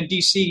citizen in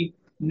D.C.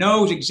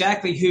 knows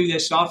exactly who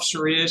this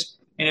officer is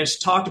and has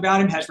talked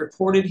about him, has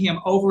reported him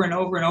over and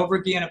over and over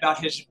again about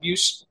his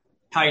abuse,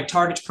 how he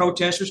targets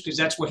protesters, because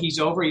that's what he's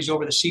over. He's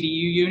over the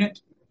CDU unit.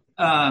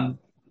 And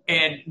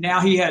now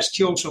he has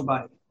killed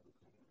somebody.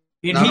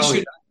 And he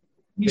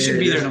should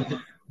be there.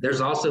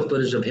 There's also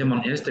footage of him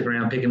on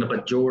Instagram picking up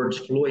a George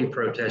Floyd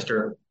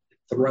protester,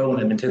 throwing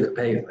him into the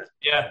pavement.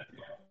 Yeah.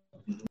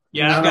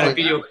 Yeah, I've got a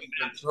video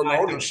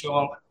promoting. show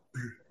up.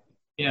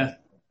 Yeah,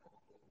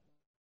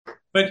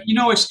 but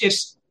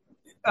it's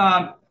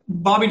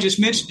Bobby just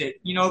mentioned it.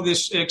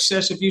 This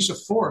excessive use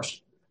of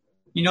force.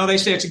 They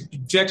say it's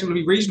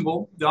objectively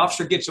reasonable. The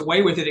officer gets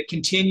away with it. It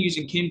continues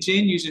and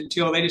continues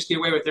until they just get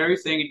away with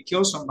everything and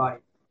kill somebody.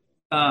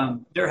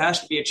 There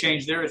has to be a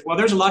change there as well.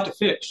 There's a lot to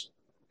fix.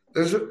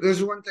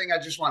 There's one thing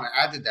I just want to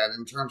add to that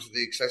in terms of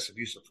the excessive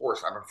use of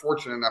force. I've been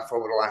fortunate enough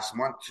over the last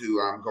month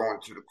to go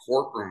into the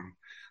courtroom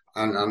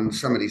on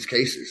some of these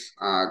cases.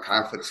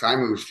 Kyle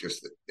Fedsurrection was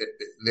just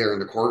there in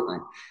the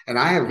courtroom. And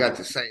I have got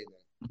to say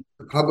that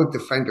the public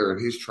defender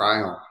in his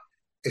trial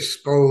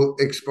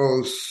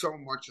exposed so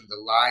much of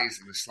the lies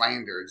and the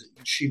slander.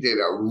 She did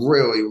a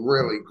really,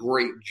 really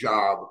great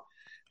job.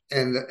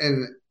 And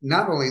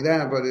not only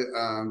that, but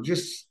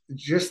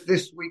just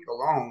this week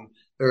alone,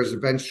 there was a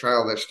bench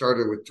trial that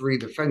started with 3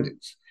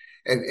 defendants.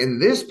 And in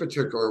this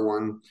particular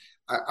one,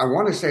 I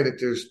want to say that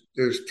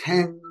there's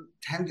 10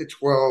 to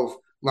 12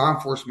 law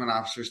enforcement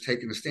officers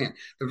taking a stand.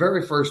 The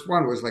very first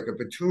one was like a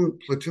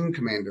platoon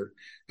commander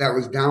that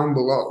was down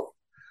below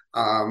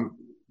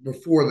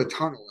before the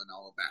tunnel and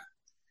all of that.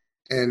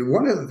 And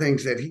one of the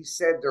things that he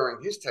said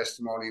during his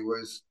testimony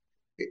was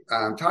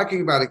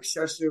talking about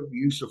excessive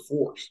use of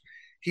force.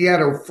 He had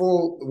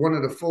one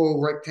of the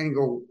full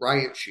rectangle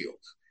riot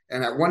shields.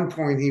 And at one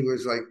point he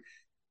was like,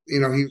 he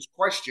was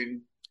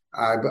questioned.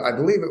 I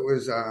believe it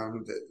was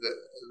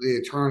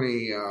the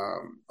attorney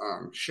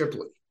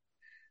Shipley,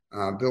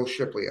 Bill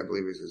Shipley, I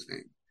believe is his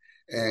name.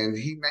 And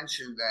he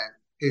mentioned that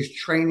his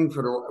training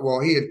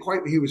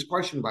he was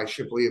questioned by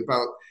Shipley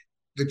about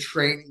the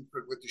training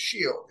with the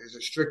shield. Is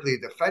it strictly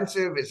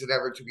defensive? Is it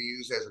ever to be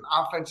used as an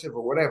offensive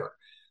or whatever?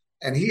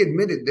 And he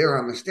admitted there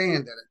on the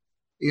stand that,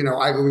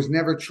 I was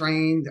never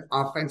trained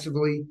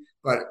offensively,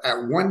 but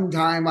at one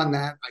time on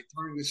that, I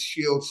turned the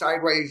shield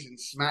sideways and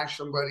smashed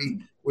somebody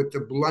with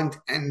the blunt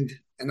end.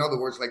 In other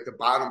words, like the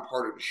bottom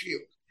part of the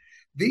shield.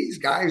 These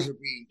guys are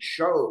being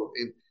showed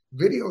in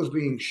videos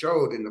being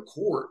showed in the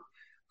court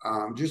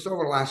just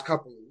over the last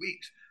couple of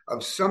weeks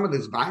of some of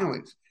this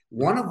violence.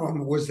 One of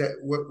them was that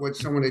what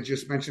someone had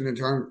just mentioned in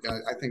terms,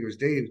 I think it was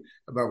Dave,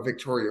 about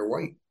Victoria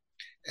White.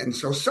 And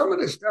so some of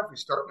this stuff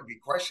is starting to be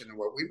questioned. And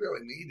what we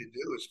really need to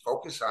do is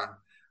focus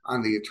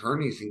on the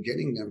attorneys and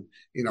getting them,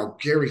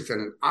 Gary's done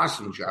an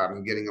awesome job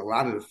in getting a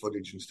lot of the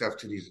footage and stuff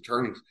to these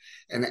attorneys.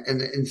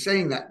 And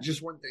saying that,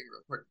 just one thing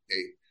real quick,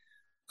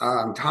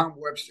 Dave. Tom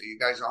Webster, you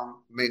guys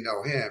all may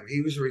know him.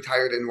 He was a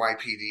retired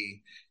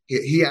NYPD.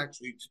 He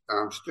actually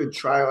stood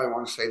trial, I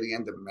want to say, the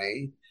end of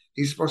May.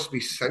 He's supposed to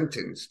be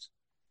sentenced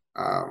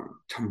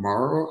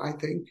tomorrow, I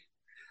think.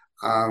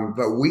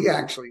 But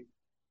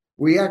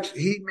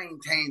he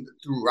maintained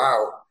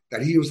throughout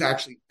that he was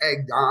actually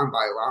egged on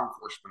by a law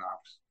enforcement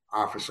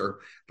officer,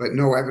 but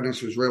no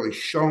evidence was really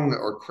shown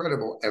or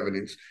credible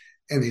evidence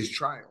in his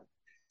trial.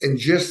 And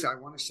just, I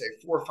want to say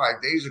 4 or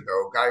 5 days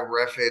ago, Guy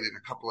Reffitt and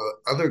a couple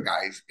of other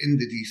guys in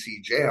the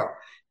DC jail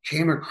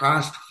came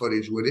across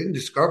footage within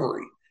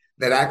Discovery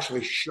that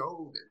actually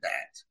showed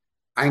that.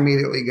 I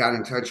immediately got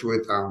in touch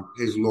with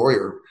his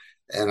lawyer,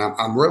 and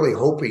I'm really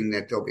hoping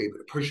that they'll be able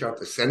to push out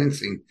the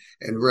sentencing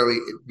and really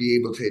be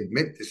able to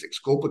admit this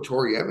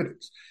exculpatory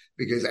evidence,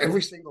 because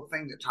every single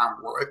thing that Tom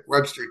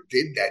Webster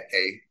did that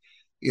day,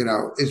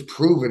 is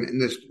proven in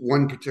this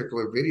one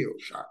particular video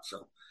shot.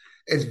 So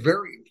it's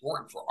very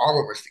important for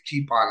all of us to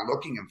keep on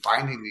looking and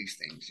finding these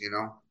things,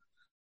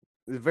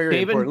 Very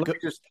David, important.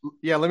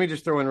 Let me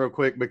just throw in real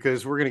quick,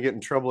 because we're going to get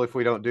in trouble if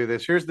we don't do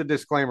this. Here's the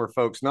disclaimer,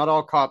 folks. Not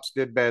all cops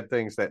did bad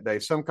things that day.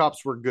 Some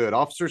cops were good.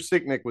 Officer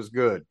Sicknick was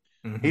good.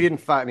 Mm-hmm. He didn't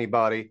fight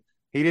anybody.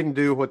 He didn't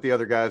do what the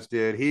other guys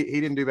did. He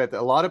didn't do bad.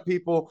 A lot of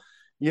people,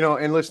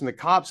 and listen, the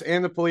cops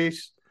and the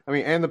police,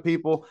 and the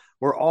people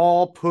were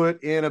all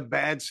put in a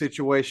bad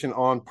situation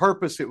on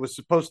purpose. It was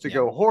supposed to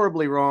go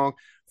horribly wrong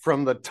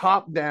from the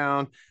top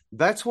down.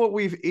 That's what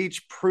we've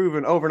each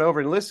proven over and over.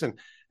 And listen,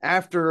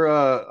 after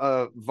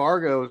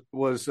Vargo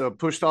was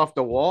pushed off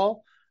the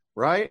wall,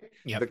 right?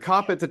 Yep. The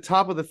cop at the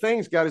top of the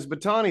thing's got his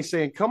baton. He's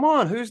saying, come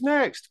on, who's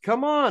next?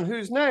 Come on,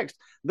 who's next?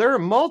 There are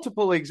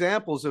multiple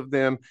examples of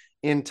them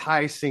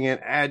enticing and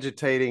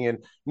agitating and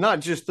not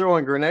just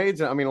throwing grenades.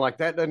 Like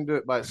that doesn't do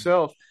it by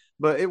itself.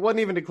 But it wasn't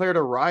even declared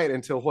a riot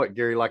until what,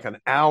 Gary? Like an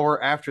hour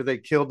after they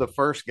killed the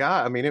first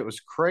guy. It was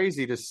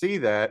crazy to see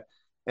that.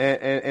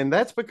 And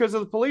that's because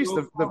of the police.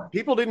 The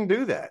people didn't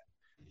do that,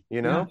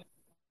 Yeah.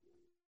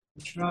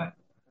 That's right.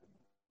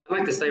 I'd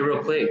like to say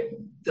real quick,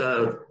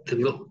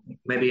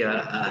 maybe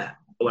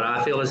what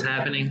I feel is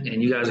happening,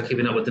 and you guys are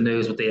keeping up with the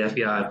news with the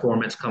FBI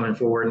informants coming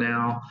forward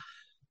now.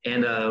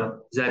 And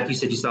Zach, you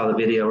said you saw the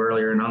video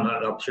earlier, and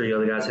I'm sure you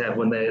other guys have,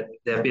 when the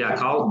FBI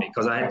called me,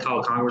 because I had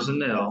called Congressman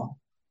Nell.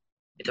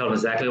 He told him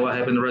exactly what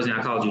happened to Rosie.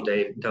 I called you,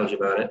 Dave, and told you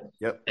about it.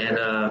 Yep. And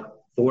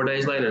 4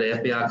 days later, the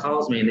FBI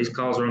calls me, and these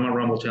calls are on my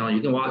Rumble channel.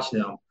 You can watch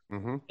them.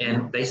 Mm-hmm.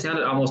 And they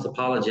sounded almost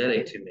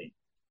apologetic to me.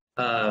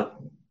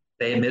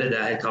 They admitted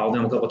that I had called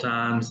them a couple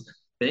times.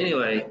 But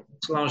anyway,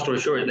 long story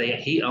short,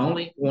 he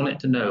only wanted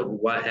to know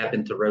what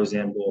happened to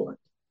Roseanne Boyland.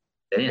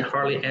 They didn't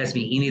hardly ask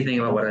me anything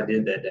about what I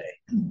did that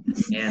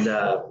day. And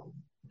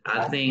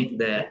I think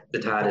that the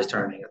tide is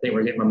turning. I think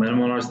we're getting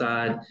momentum on our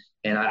side.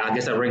 And I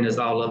guess I bring this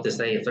all up to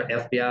say, if the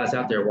FBI is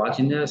out there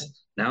watching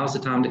this, now's the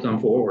time to come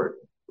forward.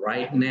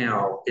 Right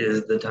now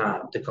is the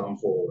time to come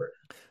forward.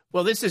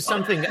 Well, this is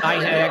something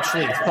I had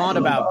actually thought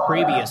about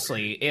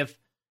previously.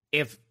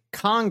 If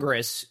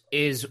Congress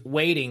is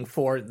waiting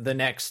for the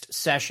next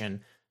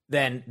session,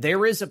 then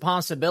there is a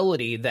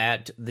possibility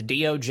that the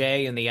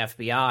DOJ and the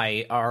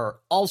FBI are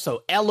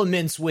also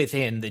elements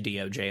within the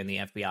DOJ and the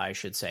FBI, I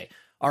should say,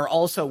 are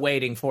also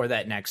waiting for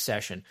that next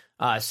session,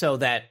 so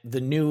that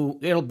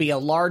it'll be a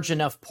large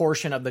enough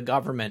portion of the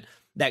government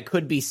that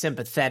could be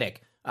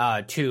sympathetic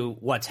to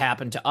what's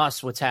happened to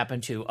us, what's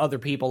happened to other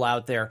people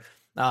out there,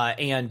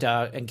 and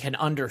can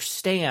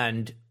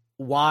understand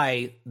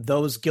why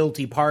those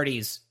guilty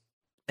parties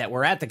that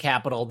were at the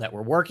Capitol, that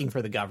were working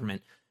for the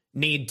government,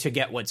 need to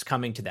get what's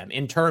coming to them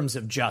in terms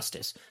of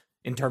justice,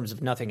 in terms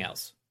of nothing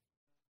else.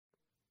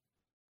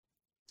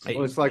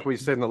 Well, it's like we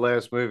said in the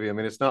last movie. I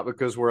mean, it's not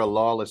because we're a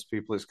lawless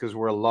people. It's because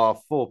we're a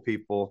lawful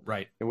people.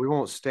 Right. And we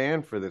won't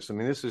stand for this. I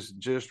mean, this is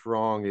just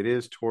wrong. It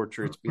is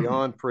torture. It's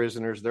beyond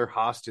prisoners. They're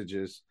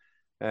hostages.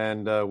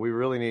 And we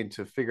really need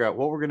to figure out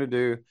what we're going to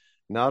do,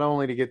 not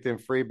only to get them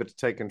free, but to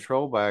take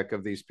control back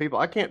of these people.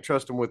 I can't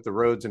trust them with the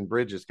roads and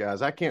bridges,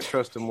 guys. I can't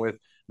trust them with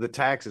the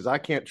taxes. I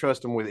can't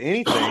trust them with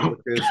anything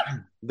because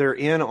they're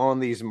in on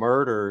these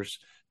murders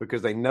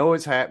because they know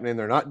it's happening.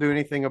 They're not doing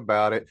anything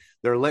about it.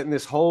 They're letting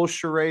this whole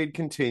charade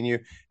continue.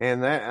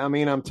 And that, I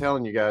mean, I'm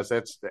telling you guys,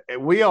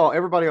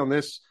 everybody on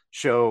this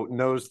show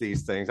knows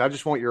these things. I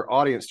just want your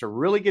audience to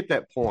really get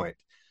that point.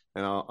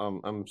 And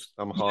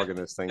I'm hogging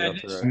this thing up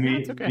there.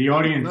 And the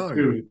audience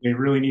too, they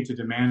really need to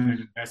demand an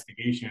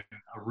investigation,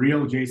 a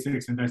real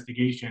J6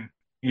 investigation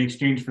in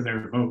exchange for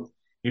their vote.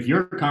 If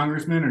your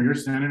congressman or your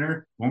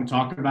senator won't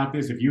talk about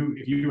this, if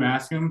you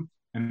ask them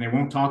and they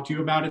won't talk to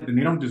you about it, then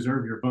they don't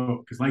deserve your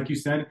vote. Because like you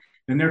said,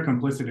 then they're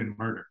complicit in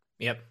murder.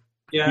 Yep.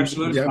 Yeah,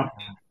 absolutely. Yep.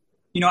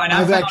 You know, and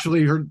I've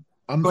actually heard.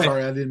 I'm Go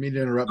sorry, ahead. I didn't mean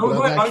to interrupt, No, but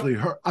go I've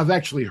ahead.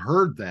 actually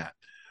heard that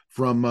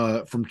from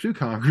two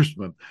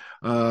congressmen,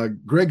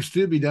 Greg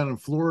Stubbe down in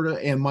Florida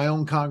and my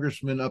own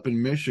congressman up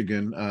in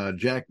Michigan,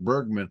 Jack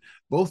Bergman,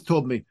 both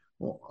told me,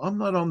 well, I'm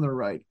not on the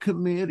right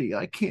committee.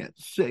 I can't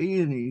say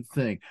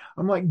anything.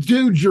 I'm like,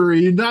 dude, you're a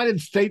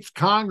United States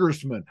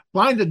congressman.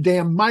 Find a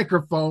damn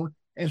microphone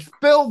and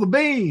spill the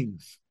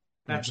beans.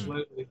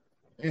 Absolutely.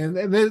 And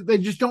they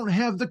just don't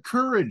have the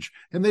courage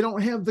and they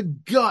don't have the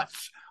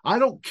guts. I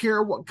don't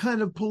care what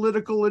kind of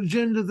political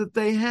agenda that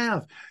they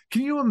have.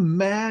 Can you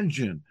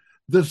imagine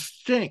the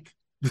stink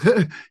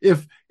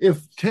if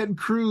Ted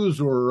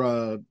Cruz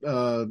or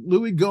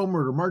Louis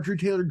Gohmert or Marjorie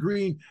Taylor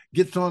Greene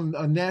gets on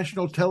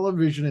national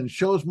television and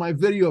shows my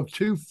video of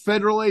two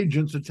federal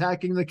agents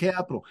attacking the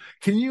Capitol?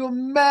 Can you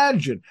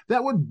imagine?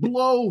 That would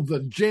blow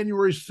the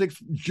January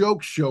 6th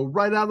joke show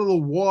right out of the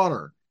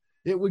water.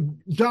 It would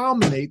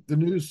dominate the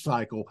news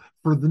cycle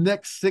for the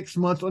next 6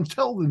 months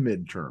until the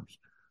midterms.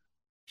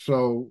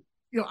 So,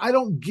 I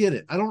don't get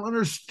it. I don't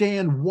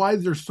understand why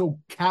they're so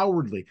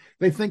cowardly.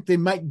 They think they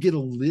might get a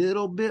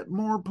little bit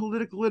more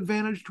political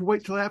advantage to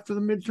wait till after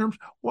the midterms.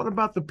 What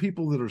about the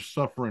people that are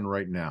suffering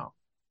right now?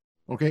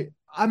 Okay,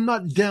 I'm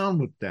not down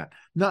with that,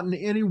 not in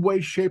any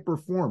way, shape, or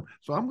form.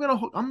 So I'm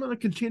gonna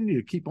continue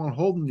to keep on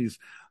holding these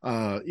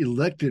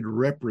elected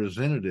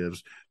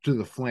representatives to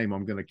the flame.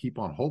 I'm gonna keep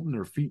on holding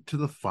their feet to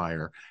the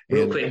fire.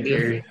 Real quick,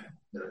 Gary.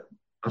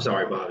 I'm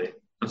sorry, Bobby.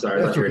 I'm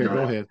sorry. That's okay. Go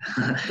ahead.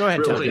 Go ahead.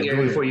 Real quick,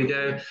 Gary, before you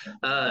go.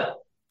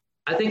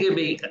 I think it'd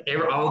be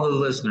all the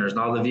listeners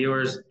and all the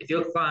viewers. If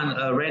you'll find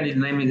Randy's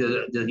naming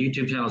the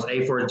YouTube channel is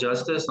A for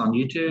Justice on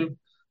YouTube.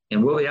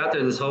 And we'll be out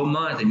there this whole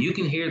month, and you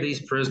can hear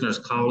these prisoners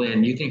call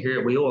in. You can hear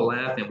it. We will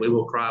laugh and we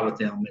will cry with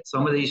them. And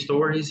some of these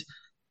stories,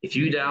 if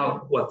you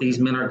doubt what these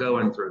men are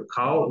going through,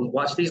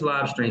 watch these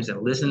live streams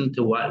and listen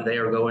to what they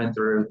are going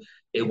through.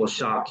 It will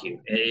shock you.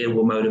 It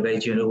will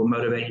motivate you, and it will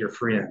motivate your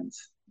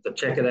friends. So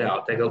check it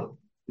out.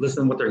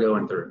 Listen to what they're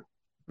going through.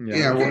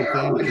 Yeah,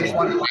 I just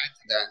want to add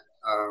to that.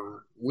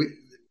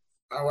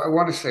 I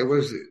want to say,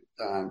 was it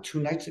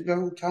 2 nights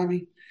ago,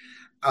 Tommy?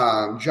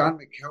 John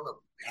McKillop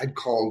had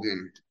called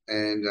in.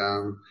 And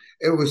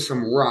it was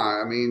some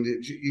raw. I mean,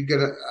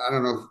 I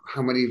don't know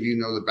how many of you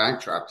know the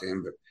backdrop to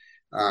him,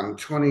 but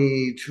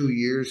 22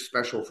 years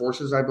special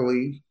forces, I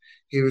believe.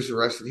 He was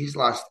arrested. He's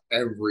lost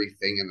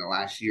everything in the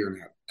last year and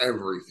a half.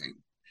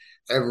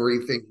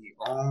 Everything he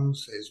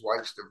owns. His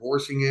wife's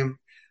divorcing him.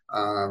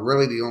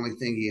 Really, the only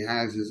thing he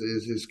has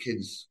is his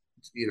kids,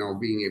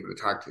 being able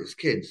to talk to his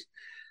kids.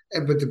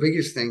 But the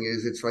biggest thing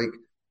is, it's like,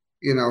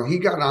 he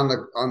got on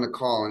the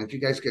call, and if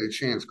you guys get a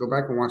chance, go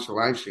back and watch the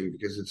live stream,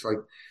 because it's like,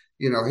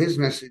 his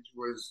message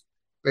was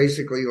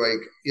basically like,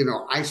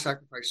 I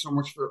sacrificed so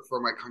much for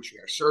my country.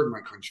 I served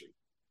my country.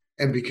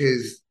 And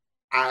because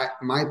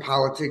my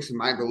politics and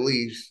my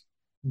beliefs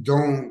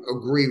don't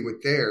agree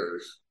with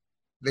theirs,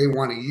 they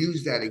want to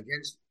use that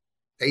against me.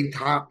 They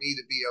taught me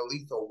to be a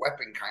lethal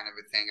weapon kind of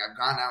a thing. I've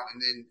gone out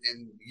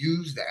and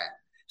used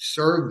that,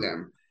 served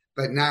them.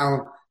 But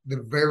now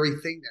the very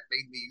thing that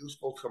made me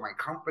useful to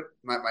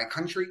my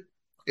country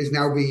is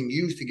now being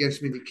used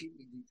against me to keep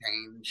me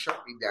detained and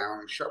shut me down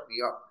and shut me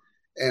up.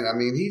 And I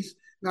mean, he's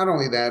not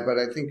only that, but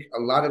I think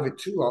a lot of it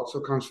too also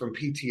comes from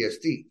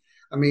PTSD.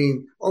 I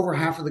mean, over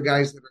half of the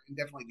guys that are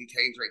indefinitely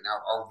detained right now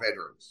are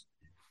veterans.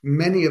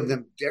 Many of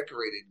them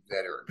decorated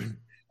veterans.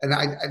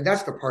 And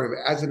that's the part of it.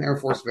 As an Air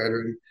Force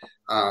veteran,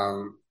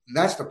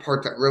 that's the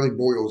part that really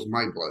boils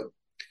my blood.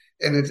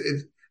 And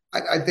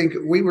I think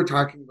we were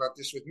talking about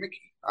this with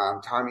Mickey,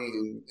 Tommy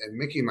and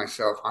Mickey and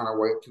myself on our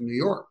way up to New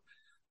York.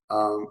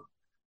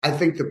 I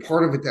think the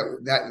part of it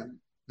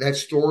that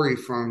story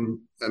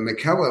from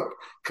McKillop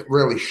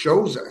really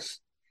shows us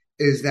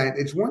is that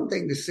it's one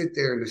thing to sit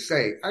there and to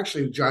say,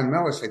 actually, John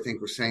Mellis, I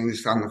think, was saying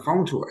this on the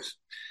phone to us,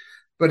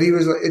 but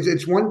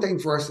it's one thing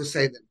for us to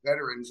say that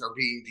veterans are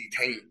being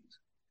detained,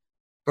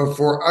 but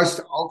for us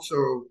to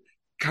also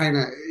kind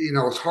of,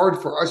 it's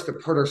hard for us to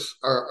put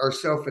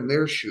ourselves in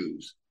their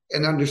shoes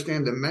and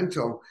understand the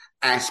mental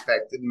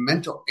aspect and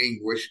mental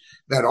anguish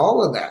that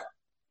all of that.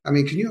 I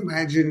mean, can you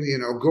imagine,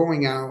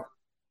 going out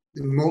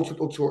in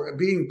multiple tours,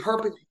 being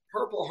Purple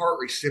Heart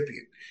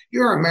recipient?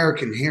 You're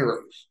American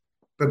heroes,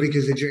 but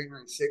because of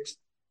January 6th,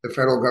 the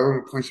federal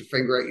government points a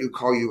finger at you,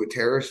 call you a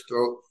terrorist,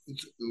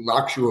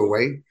 locks you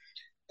away,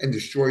 and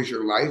destroys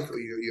your life,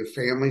 your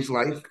family's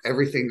life,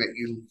 everything that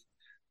you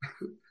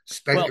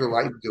spent your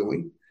life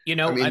doing.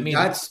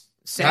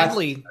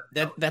 Sadly,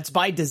 that's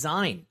by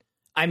design.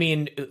 I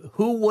mean,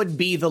 who would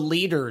be the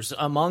leaders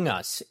among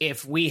us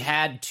if we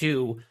had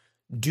to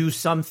do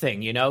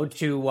something,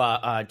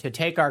 to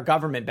take our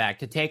government back,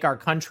 to take our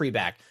country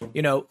back?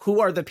 Who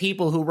are the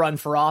people who run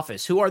for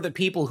office? Who are the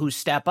people who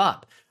step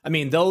up? I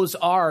mean, those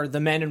are the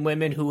men and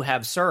women who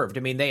have served.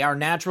 I mean, they are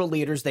natural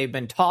leaders. They've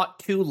been taught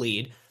to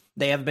lead.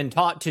 They have been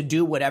taught to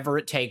do whatever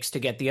it takes to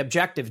get the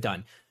objective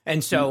done.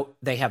 And so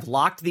they have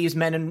locked these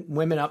men and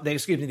women up,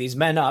 these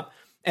men up.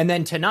 And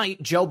then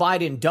tonight, Joe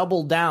Biden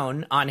doubled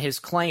down on his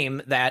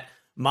claim that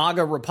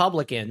MAGA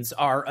Republicans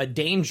are a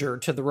danger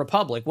to the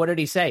Republic. What did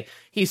he say?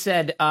 He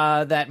said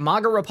that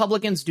MAGA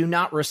Republicans do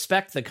not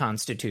respect the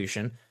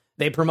Constitution.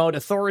 They promote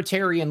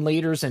authoritarian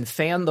leaders and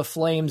fan the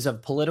flames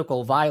of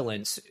political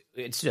violence.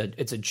 It's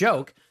a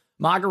joke.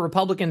 MAGA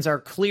Republicans are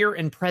clear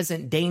and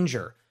present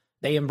danger.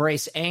 They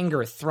embrace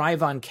anger,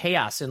 thrive on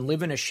chaos, and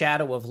live in a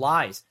shadow of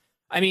lies.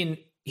 I mean,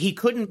 he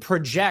couldn't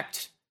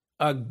project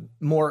a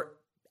more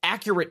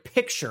accurate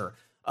picture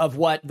of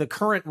what the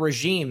current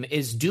regime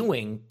is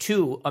doing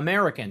to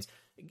Americans.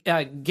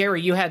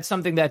 Gary, you had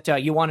something that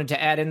you wanted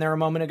to add in there a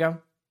moment ago?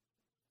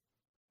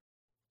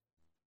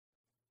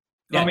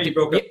 Tommy, you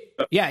broke up.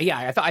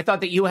 Yeah. I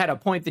thought that you had a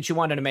point that you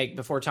wanted to make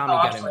before Tommy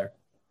got in there.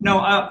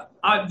 No,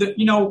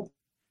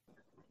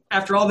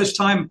 after all this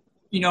time,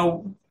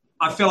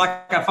 I feel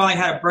like I finally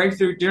had a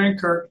breakthrough during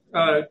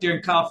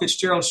Kyle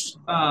Fitzgerald's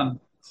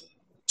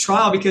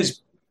trial,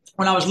 because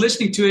when I was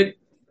listening to it,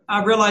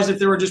 I realized that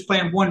they were just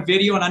playing one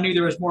video, and I knew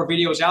there was more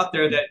videos out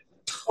there that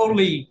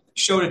totally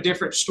showed a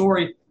different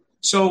story.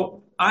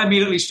 So I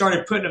immediately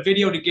started putting a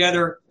video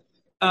together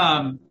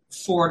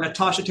for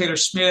Natasha Taylor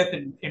Smith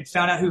and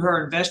found out who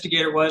her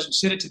investigator was and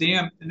sent it to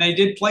them. And they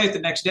did play it the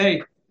next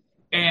day.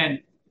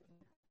 And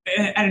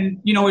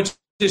it's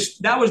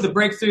just, that was the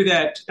breakthrough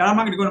that I'm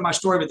not going to go into my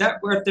story, but that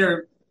right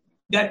there,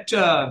 that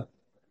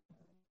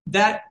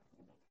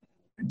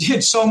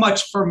did so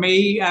much for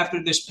me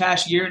after this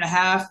past year and a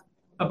half,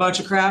 a bunch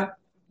of crap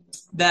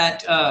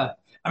that, I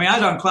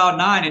was on cloud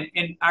nine,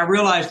 and I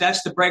realized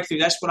that's the breakthrough.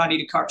 That's what I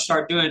need to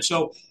start doing.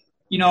 So,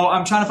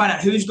 I'm trying to find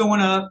out who's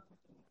going up,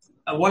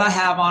 what I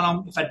have on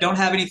them. If I don't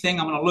have anything,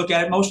 I'm going to look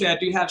at it. Mostly I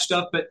do have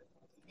stuff, but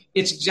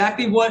it's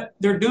exactly what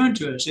they're doing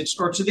to us.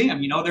 Or to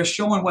them, they're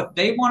showing what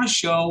they want to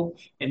show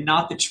and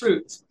not the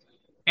truth.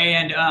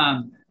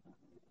 And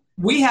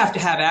we have to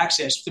have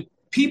access. The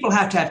people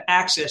have to have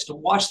access to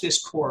watch this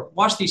court,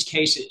 watch these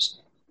cases.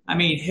 I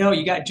mean, hell,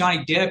 you got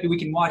Johnny Depp. We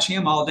can watch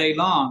him all day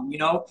long.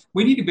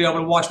 We need to be able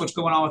to watch what's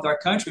going on with our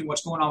country and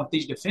what's going on with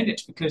these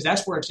defendants, because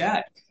that's where it's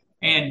at.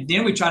 And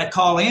then we try to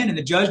call in, and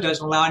the judge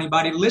doesn't allow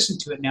anybody to listen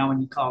to it now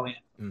when you call in.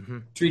 Mm-hmm.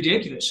 It's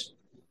ridiculous.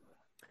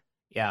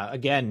 Yeah,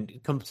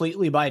 again,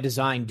 completely by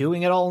design,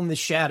 doing it all in the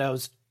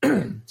shadows.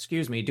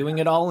 Excuse me, doing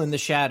it all in the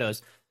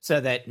shadows so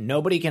that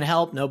nobody can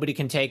help, nobody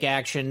can take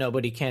action,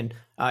 nobody can,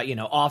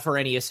 offer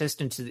any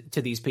assistance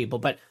to these people.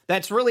 But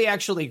that's really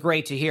actually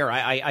great to hear.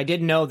 I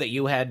didn't know that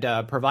you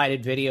had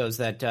provided videos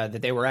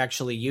that they were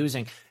actually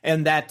using,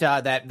 and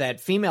that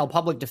female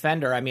public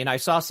defender. I mean, I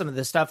saw some of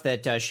the stuff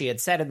that she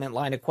had said in that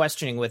line of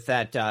questioning with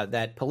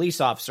that police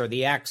officer,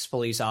 the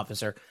ex-police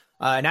officer.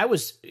 And I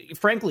was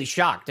frankly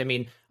shocked. I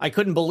mean, I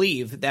couldn't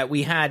believe that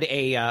we had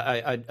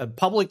a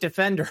public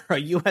defender, a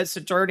U.S.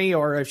 attorney,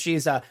 or if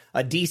she's a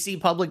D.C.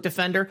 public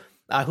defender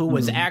who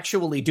was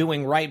actually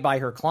doing right by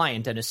her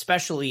client, and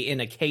especially in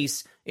a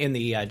case in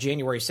the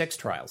January 6th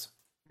trials.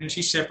 And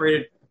she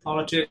separated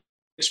politics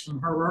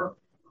from her work.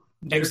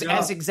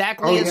 As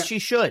exactly as she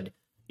should.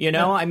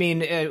 I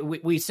mean,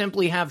 we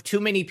simply have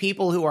too many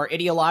people who are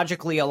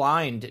ideologically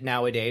aligned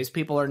nowadays.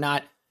 People are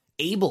not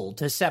able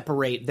to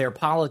separate their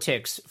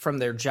politics from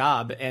their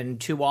job, and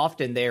too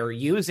often they're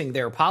using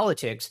their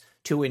politics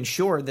to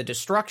ensure the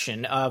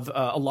destruction of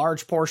a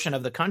large portion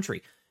of the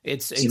country.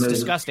 It's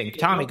disgusting.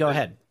 Tommy, go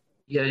ahead.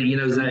 Yeah,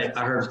 Zach,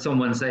 I heard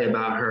someone say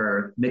about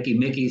her,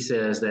 Mickey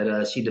says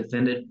that she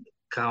defended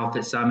Kyle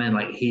Fitzsimon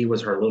like he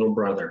was her little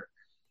brother.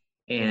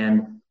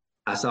 And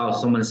I saw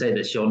someone say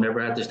that she'll never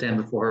have to stand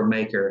before her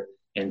maker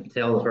and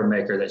tell her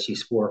maker that she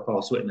swore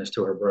false witness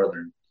to her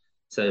brother.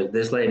 So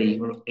this lady,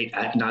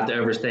 not to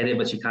overstate it,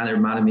 but she kind of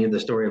reminded me of the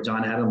story of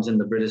John Adams and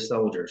the British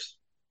soldiers,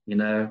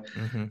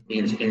 Mm-hmm.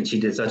 and she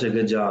did such a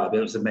good job. It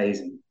was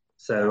amazing.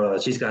 So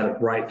she's got a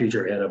bright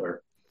future ahead of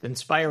her.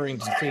 Inspiring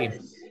to see.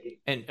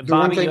 And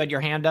Bobby, you had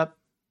your hand up?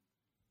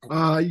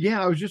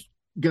 Yeah, I was just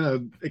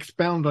going to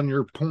expound on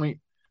your point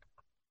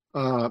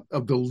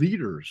of the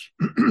leaders,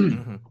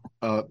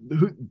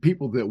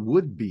 people that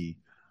would be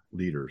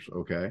leaders,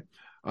 okay?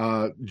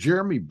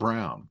 Jeremy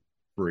Brown,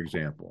 for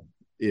example,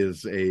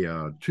 is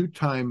a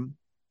two-time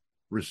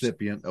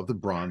recipient of the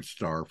Bronze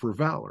Star for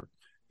Valor.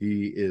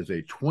 He is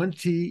a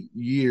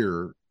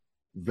 20-year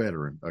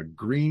veteran, a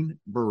Green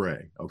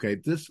Beret, okay?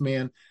 This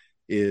man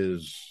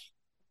is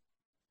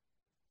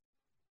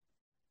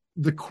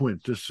the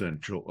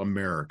quintessential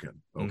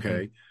American,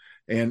 okay?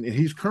 And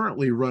he's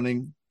currently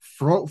running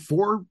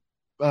for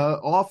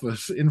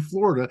office in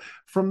Florida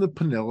from the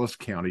Pinellas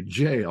County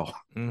Jail.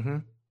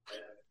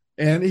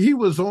 And he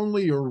was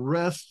only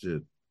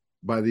arrested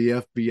by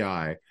the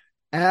FBI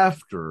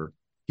after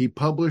he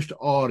published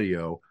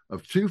audio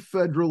of two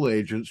federal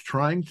agents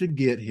trying to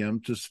get him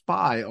to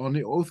spy on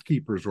the Oath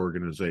Keepers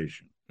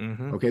organization.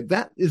 Okay,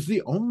 that is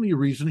the only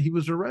reason he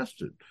was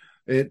arrested.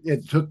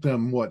 It took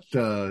them,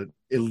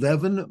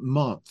 11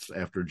 months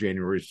after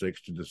January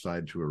 6th to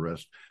decide to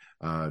arrest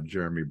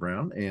Jeremy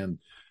Brown. And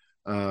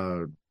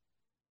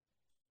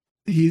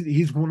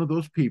he's one of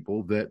those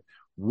people that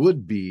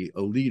would be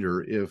a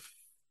leader if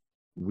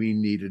we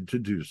needed to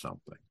do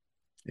something.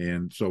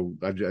 And so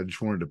I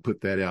just wanted to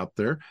put that out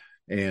there.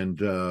 And,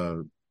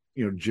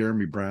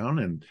 Jeremy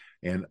Brown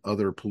and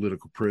other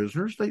political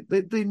prisoners,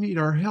 they need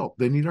our help.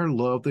 They need our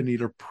love. They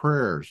need our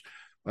prayers.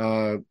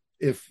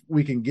 If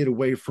we can get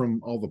away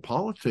from all the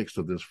politics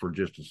of this for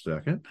just a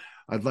second,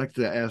 I'd like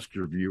to ask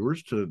your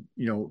viewers to,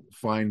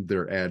 find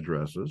their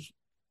addresses,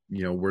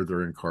 where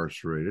they're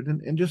incarcerated,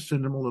 and just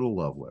send them a little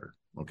love letter.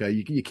 Okay.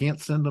 You can't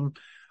send them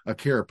a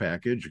care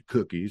package,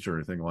 cookies, or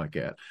anything like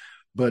that.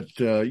 But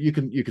you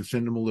can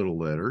send them a little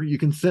letter. You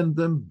can send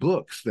them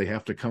books. They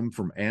have to come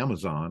from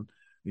Amazon,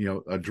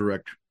 a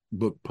direct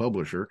book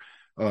publisher.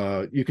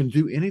 You can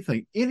do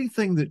anything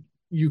that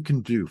you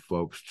can do,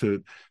 folks,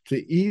 to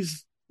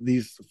ease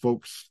these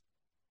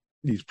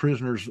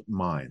prisoners'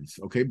 minds,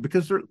 okay?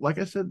 Because they're, like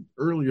I said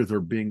earlier, they're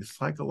being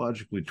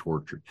psychologically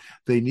tortured.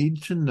 They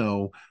need to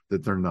know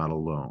that they're not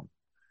alone.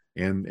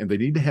 And they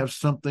need to have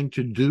something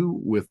to do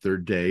with their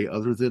day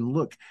other than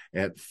look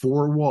at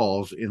four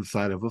walls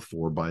inside of a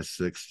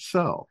 4x6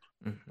 cell.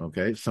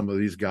 Okay. Some of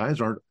these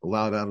guys aren't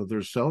allowed out of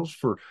their cells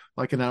for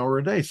like an hour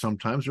a day.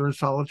 Sometimes they're in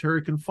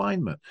solitary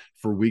confinement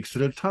for weeks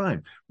at a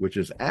time, which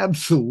is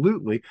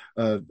absolutely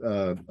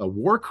a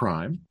war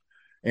crime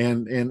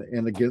and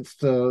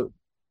against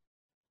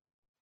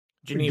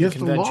Geneva against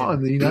the law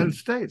in the United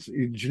States,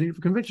 Geneva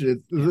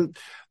Convention.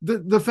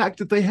 The fact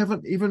that they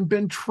haven't even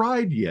been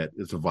tried yet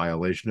is a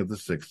violation of the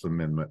Sixth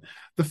Amendment.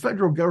 The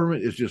federal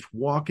government is just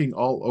walking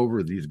all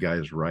over these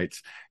guys'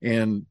 rights,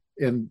 and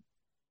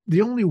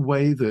the only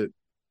way that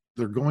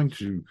they're going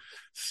to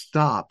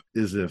stop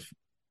is if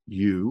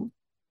you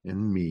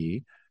and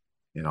me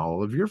and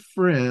all of your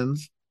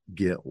friends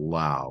get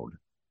loud.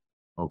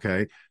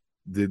 Okay.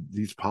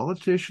 These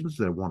politicians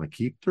that want to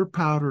keep their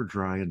powder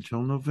dry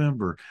until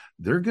November,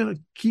 they're going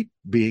to keep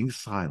being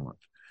silent.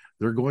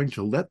 They're going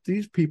to let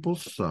these people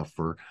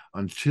suffer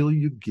until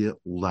you get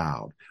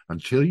loud,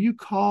 until you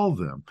call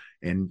them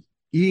and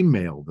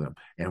email them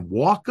and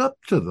walk up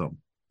to them.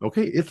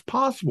 Okay, it's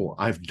possible.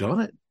 I've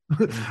done it.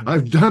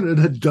 I've done it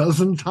a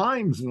dozen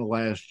times in the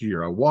last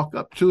year. I walk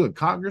up to a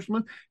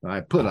congressman and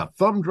I put a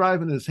thumb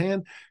drive in his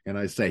hand and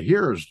I say,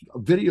 here's a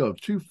video of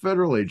two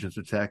federal agents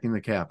attacking the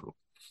Capitol.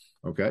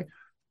 Okay.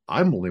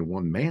 I'm only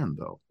one man,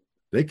 though.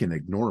 They can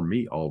ignore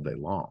me all day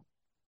long,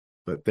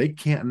 but they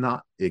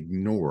cannot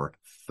ignore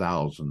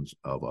thousands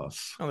of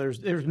us. Oh,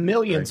 there's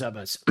millions of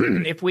us.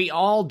 If we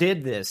all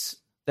did this,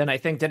 then I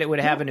think that it would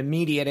have an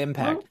immediate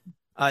impact.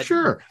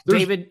 Sure.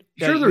 David.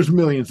 There's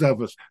millions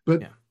of us,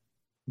 but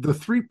the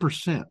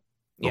 3%,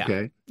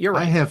 okay, you're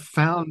right.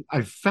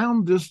 I've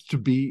found this to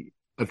be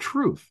a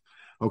truth.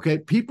 Okay.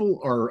 People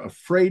are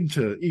afraid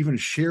to even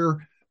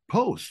share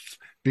posts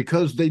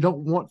because they don't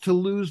want to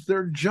lose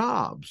their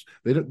jobs.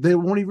 They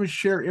won't even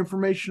share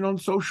information on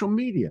social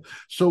media.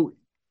 So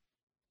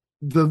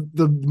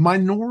the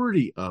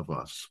minority of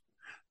us,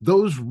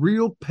 those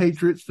real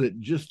patriots that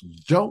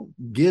just don't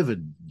give a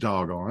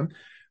doggone,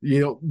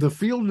 the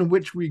field in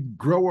which we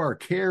grow our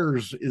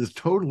cares is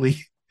totally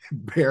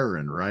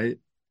barren, right?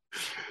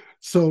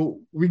 So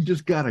we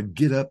just got to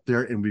get up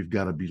there and we've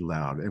got to be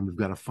loud, and we've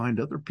got to find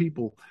other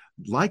people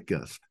like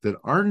us that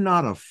are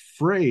not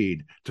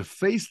afraid to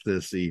face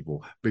this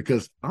evil,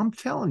 because I'm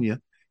telling you,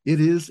 it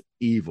is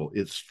evil.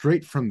 It's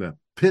straight from the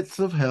pits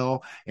of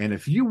hell. And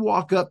if you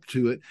walk up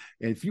to it,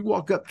 and if you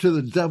walk up to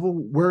the devil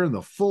wearing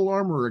the full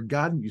armor of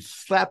God and you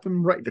slap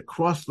him right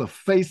across the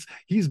face,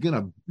 he's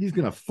gonna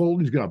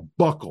fold, he's gonna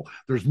buckle.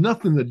 There's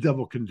nothing the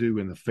devil can do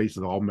in the face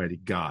of Almighty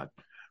God.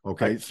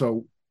 Okay,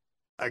 so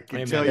I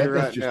can tell you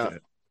right now,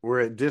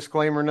 we're at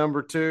disclaimer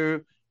number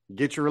 2.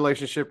 Get your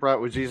relationship right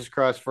with Jesus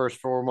Christ first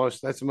and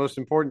foremost. That's the most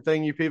important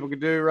thing you people can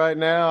do right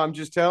now. I'm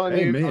just telling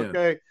you.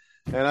 Okay.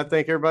 And I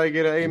think everybody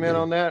get an amen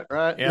on that,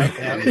 right?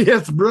 Yeah.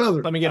 Yes,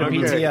 brother. Let me get a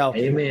PTL.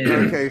 Amen.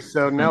 Okay,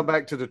 so now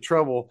back to the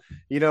trouble.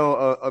 You know,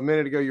 a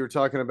minute ago you were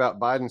talking about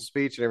Biden's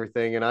speech and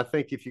everything, and I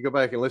think if you go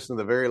back and listen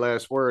to the very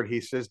last word, he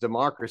says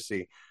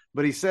democracy,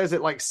 but he says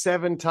it like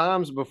 7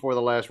 times before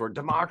the last word.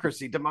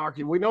 Democracy,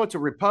 democracy. We know it's a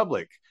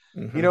republic.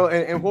 Mm-hmm. You know,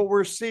 and what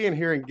we're seeing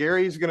here, and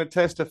Gary's going to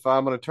testify,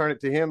 I'm going to turn it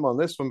to him on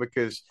this one,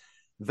 because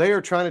they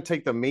are trying to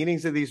take the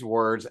meanings of these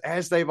words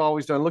as they've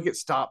always done. Look at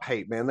Stop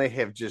Hate, man. They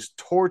have just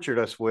tortured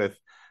us with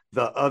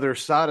the other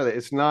side of it.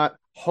 It's not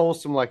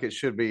wholesome like it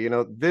should be. You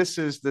know, this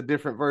is the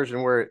different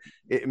version where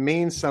it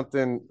means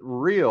something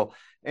real.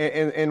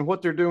 And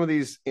what they're doing with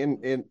these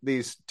in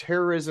these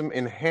terrorism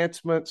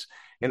enhancements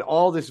and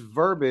all this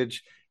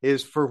verbiage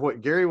is for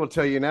what Gary will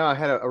tell you now. I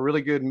had a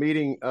really good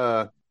meeting.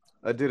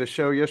 I did a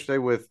show yesterday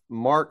with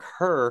Mark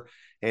Herr,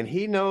 and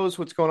he knows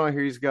what's going on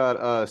here. He's got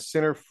a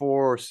Center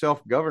for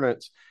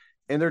Self-Governance,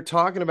 and they're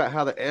talking about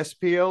how the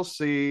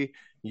SPLC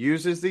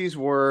uses these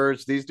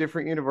words, these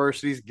different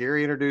universities.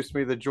 Gary introduced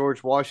me to the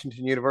George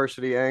Washington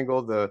University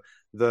angle,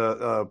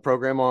 the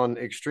program on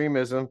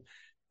extremism.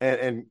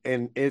 And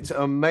it's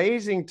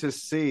amazing to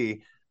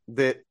see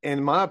that,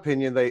 in my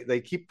opinion,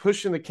 they keep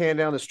pushing the can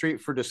down the street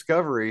for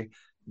discovery,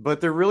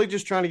 but they're really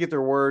just trying to get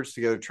their words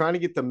together, trying to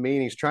get the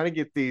meanings, trying to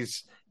get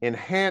these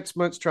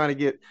enhancements, trying to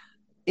get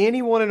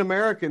anyone in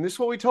America. And this is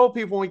what we told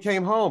people when we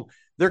came home.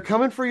 They're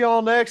coming for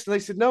y'all next. And they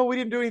said, no, we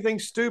didn't do anything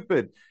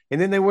stupid. And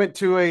then they went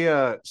to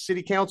a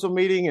city council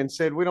meeting and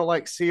said, we don't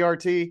like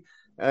CRT.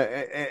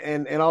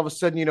 And all of a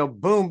sudden, you know,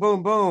 boom,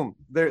 boom, boom.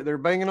 They're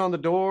banging on the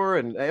door,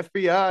 and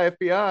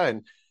FBI.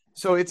 And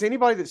so it's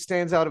anybody that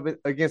stands out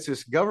against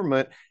this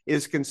government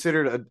is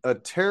considered a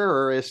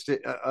terrorist,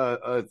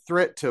 a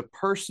threat to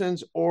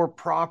persons or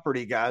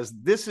property, guys.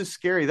 This is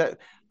scary. That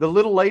the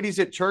little ladies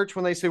at church,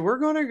 when they say, we're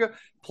going to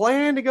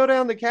plan to go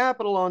down the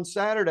Capitol on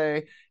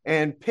Saturday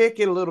and pick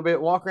it a little bit,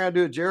 walk around,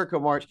 do a Jericho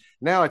march.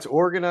 Now it's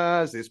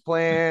organized, it's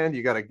planned.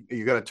 You got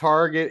a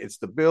target. It's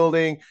the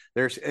building.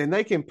 And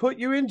they can put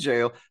you in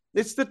jail.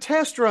 It's the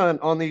test run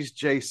on these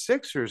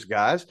J6ers,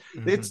 guys.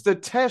 Mm-hmm. It's the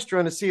test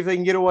run to see if they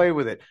can get away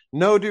with it.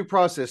 No due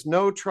process,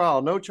 no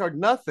trial, no charge,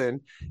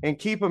 nothing, and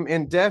keep them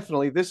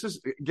indefinitely. This is,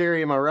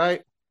 Gary, am I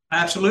right?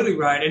 Absolutely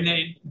right. And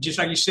then, just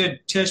like you said,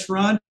 test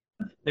run.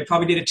 They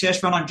probably did a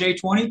test run on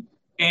J20.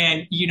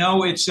 And, you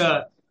know, it's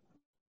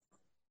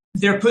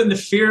they're putting the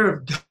fear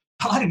of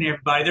God in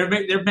everybody.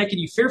 They're making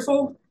you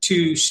fearful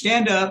to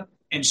stand up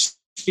and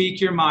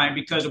speak your mind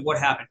because of what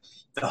happened.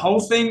 The whole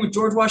thing with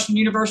George Washington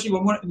University,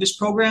 this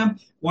program,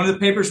 one of the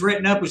papers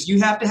written up was, you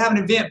have to have an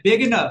event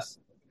big enough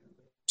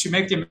to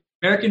make the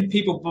American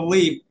people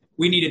believe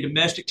we need a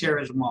domestic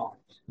terrorism law.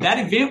 That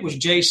event was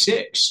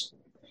J6.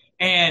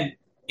 And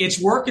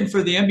it's working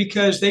for them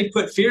because they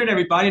put fear in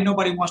everybody.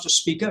 Nobody wants to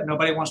speak up.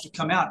 Nobody wants to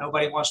come out.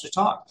 Nobody wants to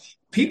talk.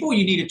 People,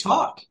 you need to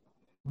talk.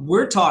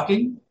 We're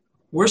talking.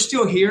 We're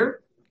still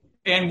here.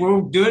 And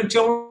we'll do it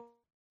until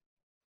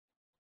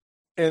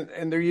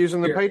And they're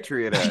using the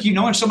Patriot Act. You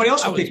know, and somebody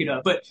else will pick it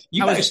up. But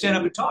you got to stand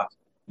up and talk.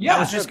 Yeah. I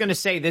was just going to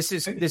say, this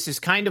is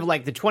kind of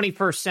like the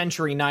 21st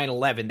century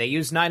 9/11. They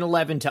used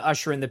 9/11 to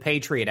usher in the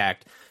Patriot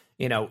Act.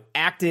 You know,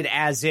 acted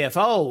as if,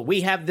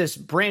 we have this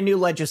brand new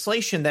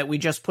legislation that we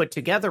just put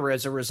together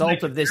as a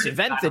result of this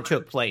event that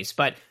took place.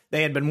 But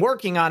they had been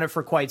working on it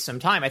for quite some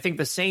time. I think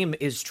the same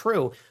is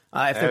true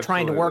if they're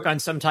trying to work on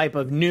some type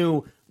of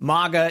new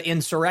MAGA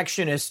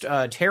insurrectionist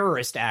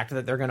terrorist act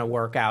that they're going to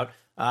work out.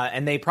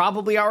 And they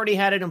probably already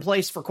had it in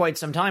place for quite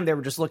some time. They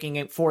were just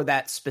looking for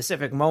that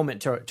specific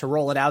moment to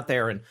roll it out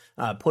there and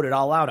put it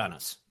all out on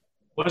us.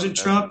 Wasn't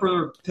Trump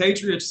or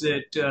Patriots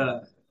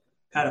that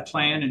had a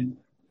plan, and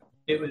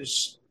it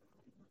was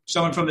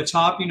someone from the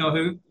top, you know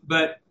who,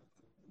 but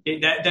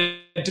the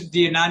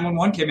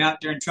 911 came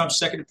out during Trump's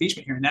second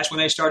impeachment hearing. That's when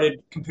they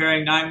started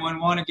comparing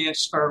 911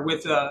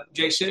 with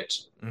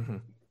J6. Mm-hmm.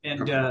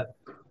 And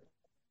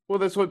well,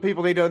 that's what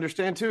people need to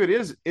understand too. It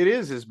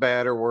is as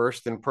bad or worse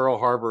than Pearl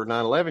Harbor or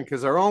 9/11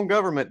 because our own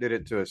government did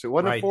it to us. It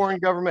wasn't a foreign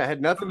government. It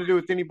had nothing to do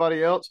with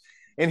anybody else.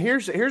 And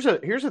here's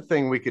a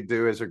thing we could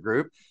do as a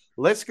group.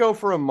 Let's go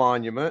for a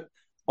monument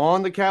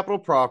on the Capitol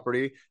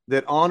property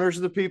that honors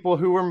the people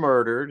who were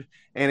murdered,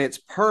 and it's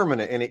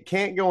permanent, and it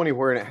can't go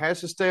anywhere, and it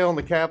has to stay on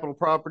the Capitol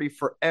property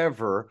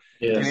forever.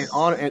 Yes.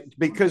 And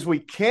because we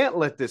can't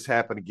let this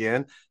happen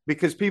again,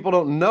 because people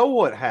don't know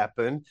what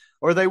happened,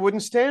 or they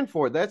wouldn't stand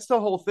for it. That's the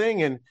whole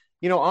thing. And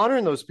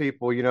honoring those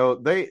people.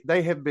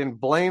 They have been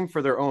blamed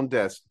for their own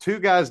deaths. 2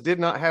 guys did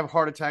not have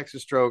heart attacks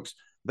and strokes.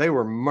 They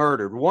were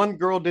murdered. 1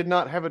 girl did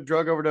not have a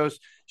drug overdose.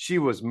 She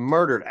was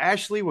murdered.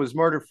 Ashley was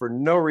murdered for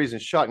no reason,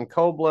 shot in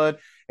cold blood.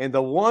 And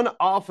the 1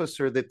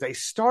 officer that they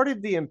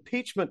started the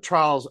impeachment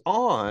trials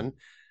on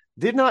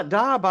did not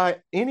die by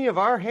any of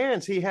our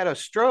hands. He had a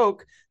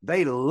stroke.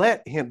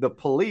 The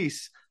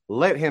police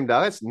let him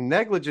die. That's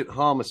negligent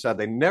homicide.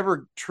 They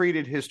never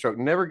treated his stroke,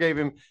 never gave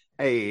him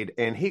aid,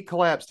 and he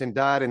collapsed and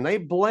died. And they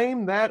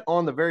blame that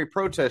on the very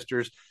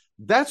protesters.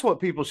 That's what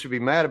people should be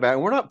mad about.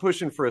 And we're not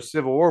pushing for a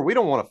civil war. We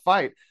don't want to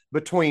fight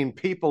between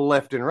people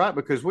left and right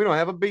because we don't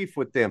have a beef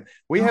with them.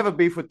 We have a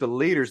beef with the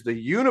leaders, the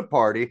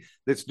uniparty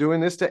that's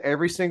doing this to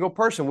every single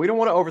person. We don't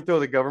want to overthrow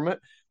the government.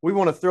 We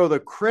want to throw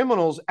the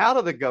criminals out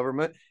of the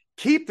government,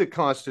 keep the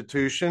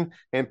Constitution,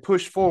 and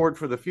push forward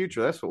for the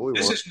future. That's what we want.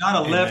 This is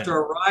not a left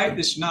or a right.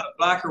 This is not a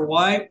black or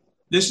white.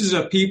 This is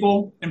a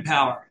people and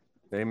power.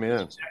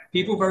 Amen.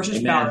 People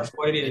versus power is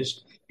what it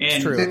is. And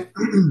It's true.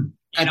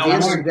 I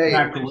want to go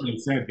back to what you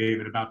said,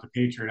 David, about the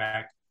Patriot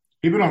Act.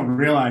 People don't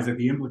realize that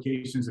the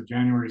implications of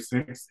January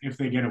 6th, if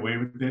they get away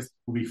with this,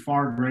 will be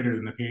far greater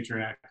than the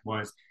Patriot Act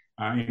was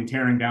in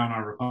tearing down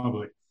our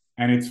republic.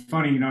 And it's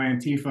funny,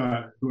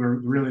 Antifa, who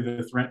are really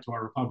the threat to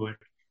our republic,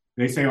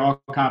 they say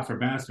all cops are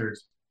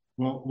bastards.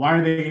 Well, why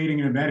are they aiding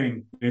and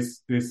abetting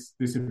this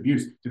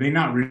abuse? Do they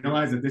not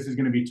realize that this is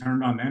going to be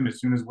turned on them as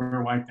soon as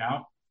we're wiped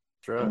out?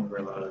 True.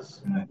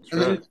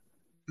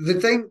 The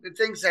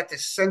things at the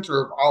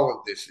center of all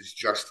of this is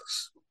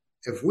justice.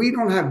 If we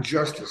don't have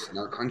justice in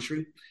our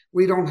country,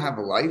 we don't have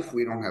a life,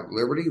 we don't have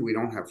liberty, we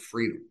don't have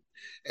freedom.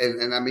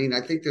 And I mean,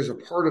 I think there's a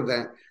part of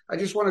that. I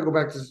just want to go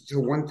back to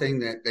one thing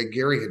that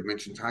Gary had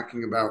mentioned,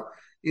 talking about,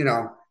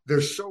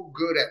 they're so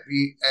good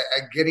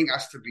at getting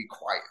us to be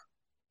quiet.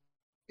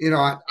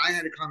 I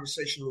had a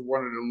conversation with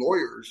one of the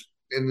lawyers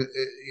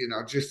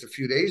just a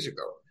few days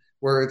ago,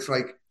 where it's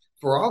like,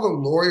 for all the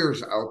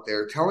lawyers out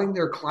there telling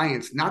their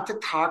clients not to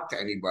talk to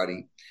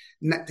anybody,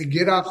 not to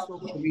get off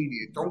social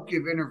media, don't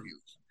give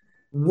interviews.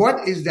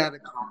 What is that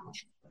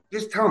accomplishing?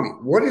 Just tell me,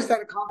 what is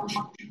that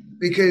accomplishing?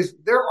 Because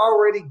they're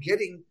already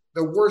getting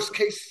the worst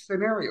case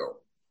scenario.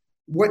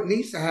 What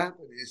needs to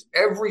happen is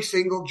every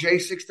single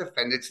J6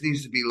 defendant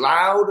needs to be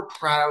loud,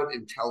 proud,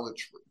 and tell the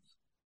truth.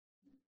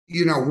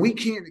 We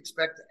can't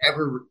expect to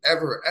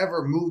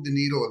ever move the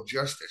needle of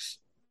justice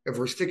if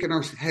we're sticking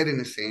our head in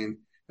the sand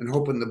and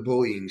hoping the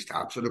bullying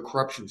stops or the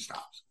corruption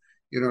stops.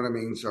 You know what I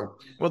mean? So,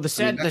 well, the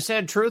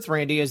sad truth,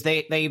 Randy, is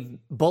they've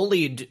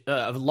bullied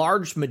a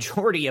large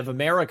majority of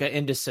America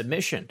into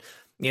submission.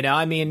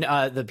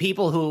 The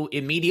people who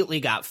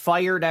immediately got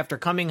fired after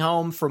coming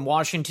home from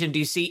Washington,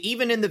 D.C.,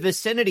 even in the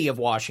vicinity of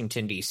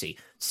Washington, D.C.,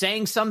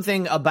 saying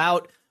something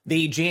about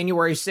the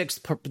January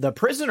 6th, the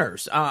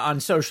prisoners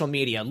on social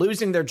media,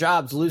 losing their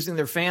jobs, losing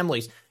their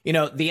families, the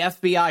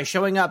FBI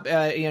showing up,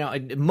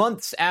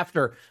 months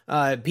after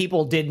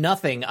people did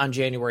nothing on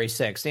January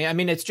 6th. I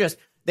mean, it's just,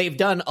 they've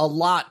done a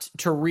lot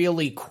to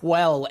really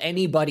quell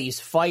anybody's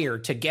fire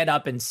to get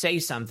up and say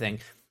something.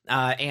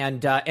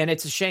 And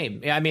it's a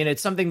shame. I mean,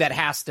 it's something that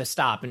has to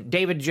stop. And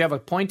David, did you have a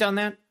point on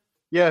that?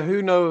 Yeah,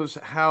 who knows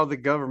how the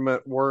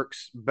government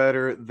works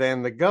better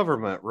than the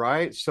government,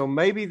 right? So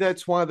maybe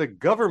that's why the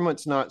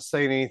government's not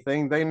saying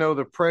anything. They know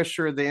the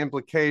pressure, the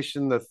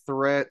implication, the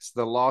threats,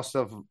 the loss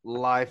of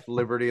life,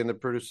 liberty, and the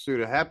pursuit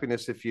of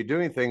happiness. If you do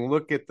anything,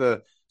 look at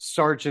the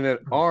sergeant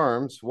at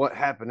arms, what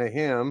happened to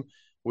him.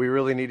 We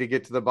really need to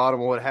get to the bottom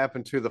of what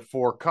happened to the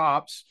 4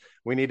 cops.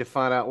 We need to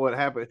find out what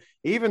happened.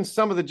 Even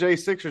some of the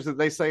J6ers that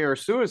they say are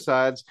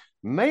suicides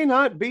may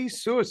not be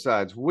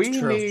suicides. We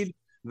need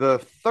the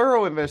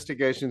thorough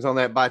investigations on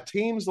that by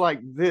teams like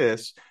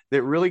this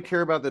that really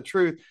care about the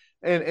truth.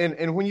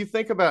 And when you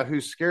think about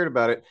who's scared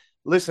about it,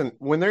 listen,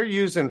 when they're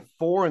using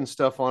foreign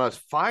stuff on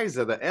us,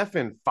 FISA, the F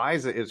in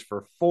FISA is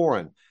for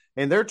foreign.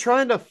 And they're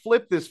trying to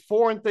flip this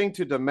foreign thing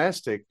to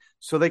domestic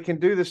so they can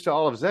do this to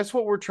all of us. That's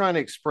what we're trying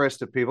to express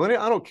to people. And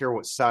I don't care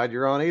what side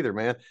you're on either,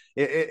 man.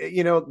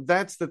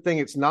 That's the thing.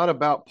 It's not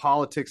about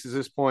politics at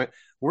this point.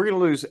 We're going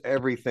to lose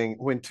everything.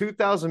 When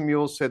 2,000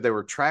 Mules said they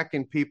were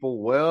tracking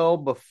people well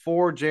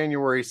before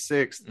January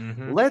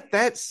 6th, let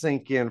that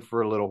sink in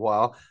for a little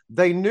while.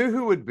 They knew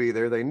who would be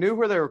there. They knew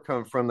where they were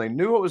coming from. They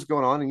knew what was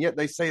going on. And yet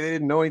they say they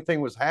didn't know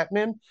anything was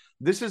happening.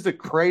 This is the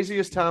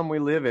craziest time we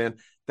live in.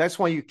 That's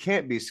why you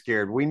can't be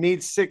scared. We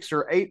need 6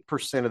 or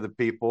 8% of the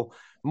people,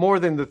 more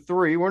than the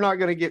 3. We're not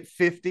going to get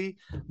 50,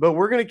 but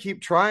we're going to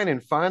keep trying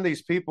and find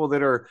these people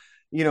that are,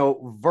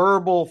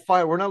 verbal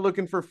fight. We're not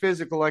looking for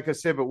physical, like I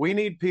said, but we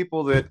need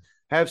people that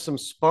have some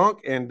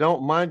spunk and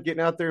don't mind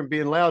getting out there and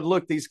being loud.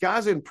 Look, these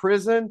guys in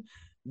prison,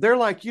 they're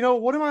like,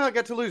 what am I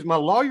got to lose? My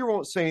lawyer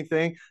won't say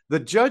anything. The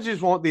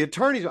judges won't, the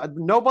attorneys,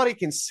 nobody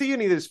can see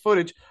any of this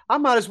footage. I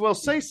might as well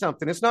say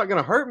something. It's not going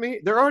to hurt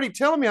me. They're already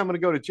telling me I'm going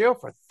to go to jail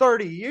for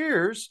 30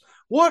 years.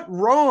 What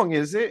wrong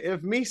is it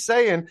of me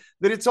saying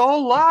that it's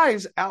all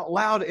lies out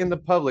loud in the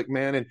public,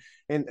 man?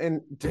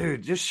 And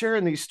dude, just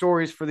sharing these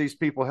stories for these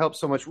people helps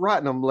so much.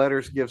 Writing them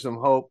letters gives them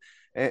hope.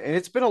 and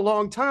it's been a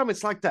long time.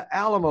 It's like the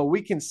Alamo.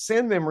 We can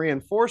send them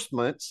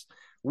reinforcements.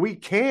 We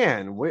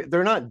can.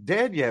 They're not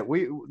dead yet.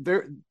 We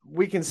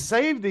can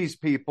save these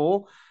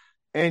people.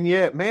 And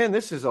yet, man,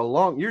 this is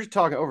you're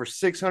talking over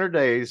 600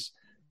 days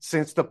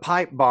since the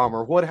pipe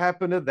bomber. What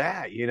happened to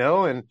that, you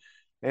know? And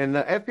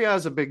the FBI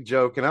is a big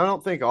joke, and I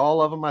don't think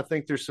all of them. I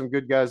think there's some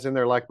good guys in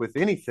there, like with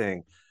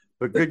anything.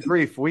 But good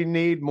grief, we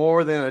need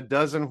more than a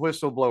dozen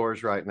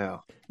whistleblowers right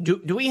now.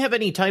 Do we have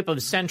any type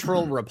of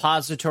central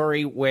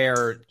repository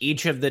where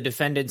each of the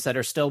defendants that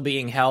are still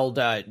being held,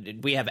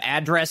 we have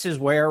addresses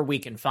where we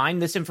can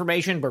find this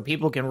information, where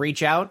people can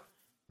reach out?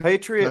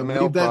 Patriot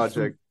Mail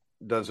Project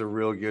does a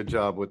real good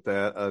job with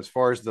that. As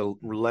far as the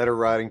letter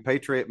writing,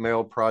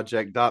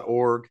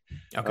 patriotmailproject.org.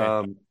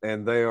 Okay.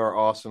 And they are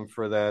awesome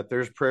for that.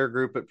 There's prayer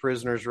group at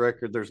Prisoners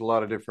Record. There's a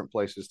lot of different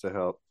places to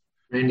help.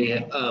 Randy,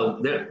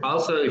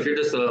 also, if you're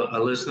just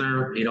a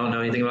listener, you don't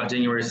know anything about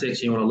January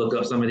 6th, you want to look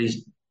up some of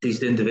these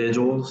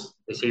individuals,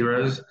 these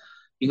heroes,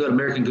 you go to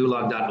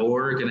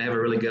AmericanGulag.org, and they have a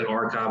really good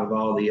archive of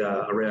all the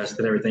arrests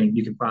and everything.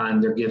 You can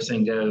find their gifts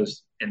and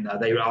goes, and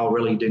they all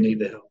really do need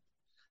the help.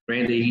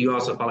 Randy, you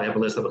also probably have a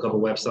list of a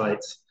couple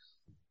websites.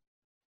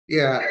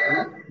 Yeah,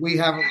 we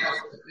have, and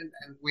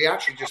we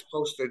actually just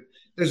posted.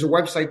 There's a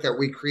website that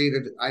we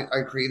created.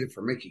 I created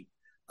for Mickey.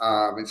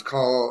 It's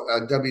called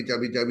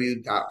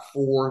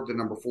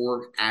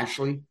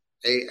www.4Ashley,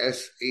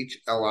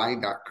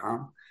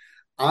 ASHLI.com.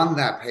 On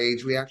that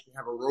page, we actually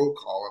have a roll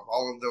call of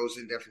all of those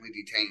indefinitely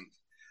detained.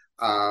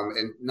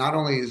 And not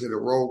only is it a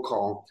roll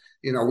call,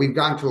 we've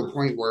gotten to a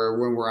point where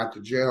when we're at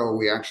the jail,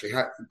 we actually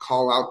have to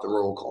call out the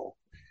roll call,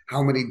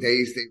 how many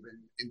days they've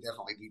been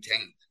indefinitely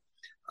detained.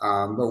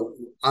 But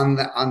on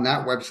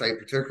that website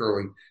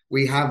particularly,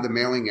 we have the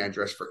mailing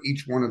address for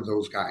each one of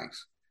those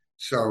guys.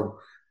 So,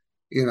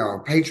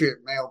 Patriot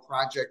Mail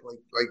Project,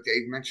 like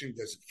Dave mentioned,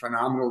 does a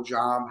phenomenal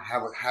job.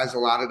 Has a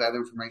lot of that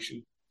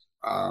information.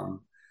 So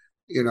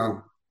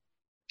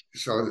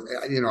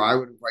I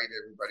would invite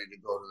everybody to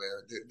go to there.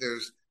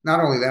 There's not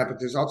only that, but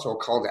there's also a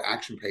call to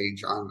action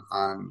page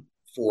on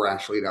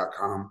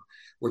 4Ashley.com,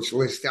 which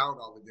lists out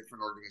all the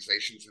different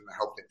organizations and the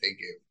help that they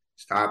give.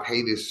 Stop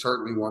Hate is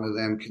certainly one of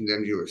them.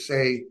 Condemned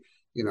USA,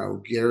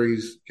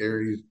 Gary's.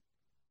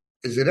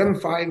 Is it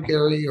M5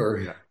 Gary or?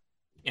 Yeah.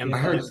 I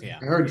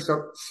heard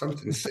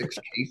something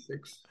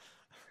 6K6.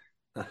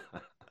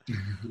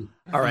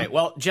 All right.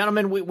 Well,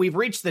 gentlemen, we've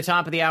reached the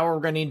top of the hour.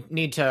 We're going to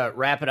need to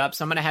wrap it up.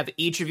 So I'm going to have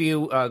each of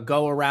you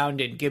go around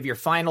and give your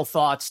final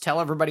thoughts. Tell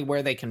everybody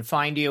where they can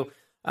find you.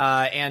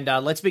 And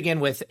let's begin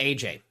with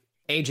AJ.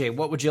 AJ,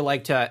 what would you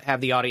like to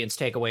have the audience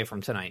take away from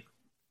tonight?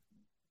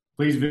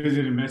 Please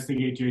visit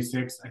Investigate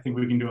J6. I think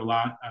we can do a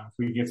lot if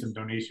we get some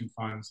donation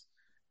funds,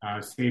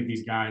 save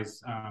these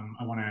guys.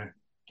 I want to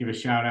give a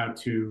shout out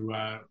to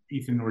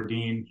Ethan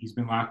Nordine. He's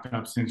been locked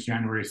up since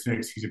January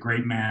 6th. He's a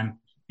great man.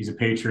 He's a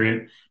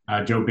patriot.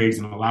 Joe Biggs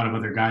and a lot of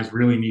other guys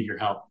really need your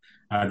help.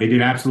 They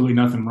did absolutely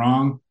nothing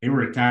wrong. They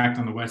were attacked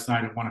on the west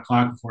side at 1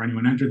 o'clock before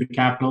anyone entered the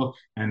Capitol,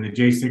 and the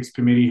J6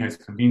 committee has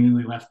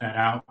conveniently left that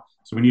out.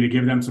 So we need to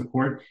give them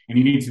support, and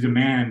you need to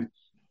demand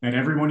that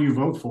everyone you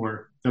vote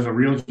for does a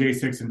real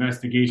J6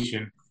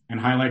 investigation and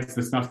highlights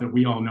the stuff that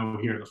we all know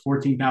here. The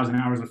 14,000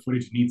 hours of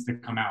footage needs to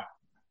come out.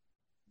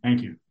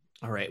 Thank you.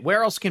 All right.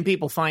 Where else can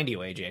people find you,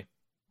 AJ?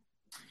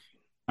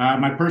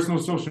 My personal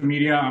social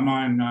media, I'm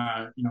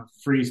on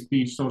free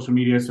speech social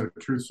media, so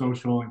Truth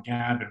Social and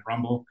Gab and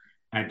Rumble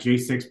at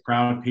J6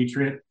 Proud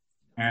Patriot.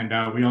 And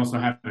we also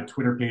have a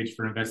Twitter page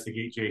for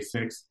Investigate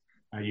J6.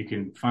 You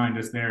can find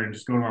us there and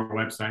just go to our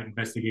website,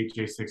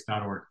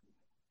 investigatej6.org.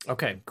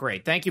 Okay,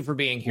 great. Thank you for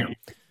being here.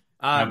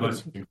 God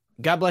bless you.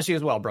 God bless you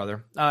as well,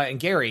 brother. And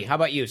Gary, how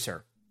about you,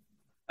 sir?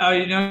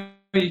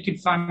 You can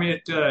find me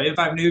at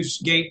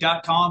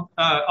n5newsgate.com.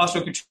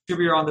 Also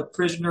contributor on the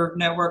Prisoner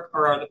Network,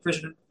 or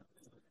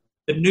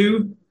the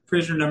new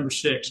Prisoner number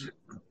 6.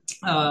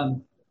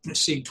 Let's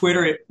see,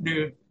 Twitter at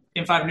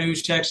N5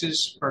 News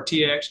Texas, or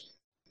TX.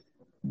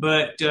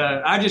 But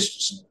I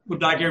just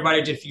would like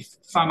everybody to, if you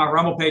find my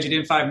Rumble page at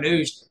N5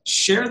 News,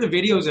 share the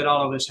videos that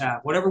all of us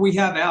have. Whatever we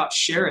have out,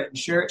 share it.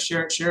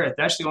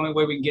 That's the only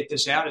way we can get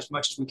this out as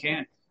much as we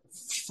can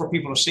for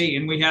people to see.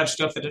 And we have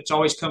stuff that it's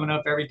always coming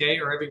up every day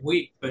or every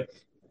week. But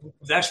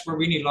that's where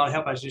we need a lot of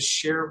help. I just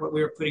share what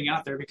we are putting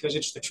out there because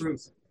it's the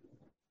truth.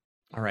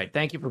 All right.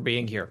 Thank you for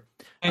being here.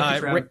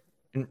 Thank you,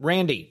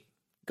 Randy,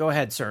 go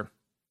ahead, sir.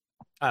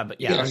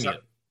 Yes,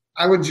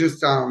 I would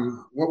just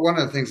one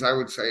of the things I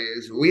would say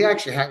is we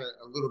actually had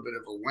a little bit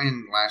of a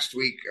win last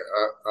week,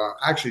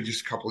 actually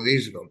just a couple of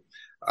days ago.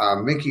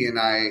 Mickey and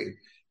I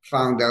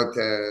found out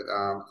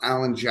that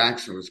Alan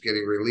Jackson was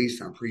getting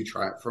released on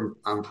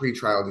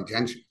pretrial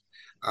detention,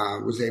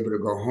 was able to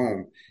go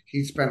home.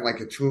 He spent like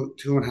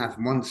 2.5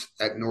 months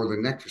at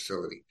Northern Neck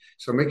facility.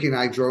 So Mickey and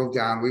I drove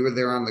down. We were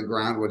there on the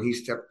ground when he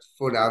stepped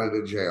foot out of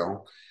the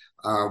jail.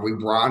 We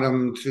brought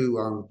him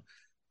to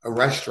a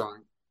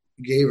restaurant.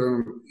 Gave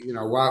him,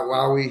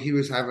 while he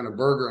was having a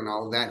burger and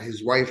all of that,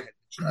 his wife had to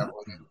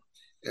travel in.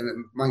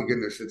 And my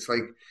goodness, it's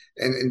like,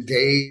 and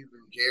Dave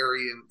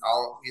Gary and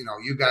all,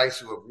 you guys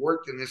who have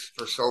worked in this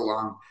for so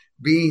long,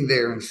 being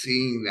there and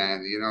seeing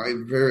that, a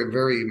very,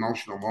 very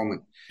emotional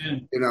moment.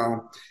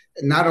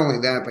 Not only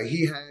that, but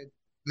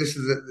this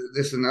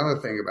is another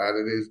thing about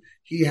it is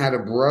he had a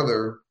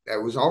brother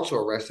that was also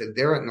arrested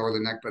there at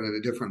Northern Neck, but in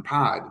a different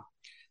pod.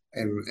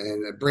 And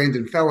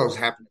Brandon Fellows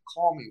happened to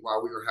call me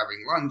while we were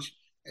having lunch,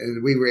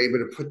 and we were able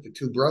to put the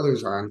two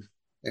brothers on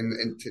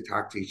and to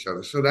talk to each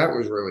other. So that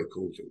was really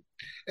cool too.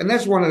 And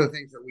that's one of the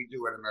things that we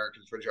do at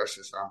Americans for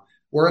Justice.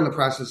 We're in the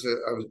process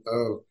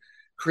of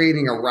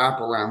creating a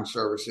wraparound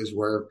services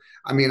where,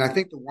 I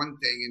think the one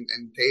thing,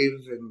 and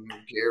Dave and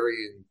Gary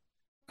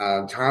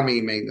and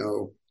Tommy may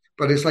know,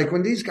 but it's like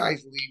when these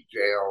guys leave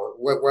jail,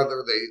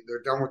 whether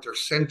they're done with their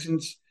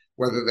sentence,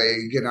 whether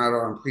they get out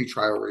on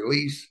pretrial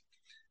release,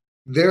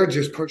 they're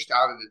just pushed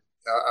out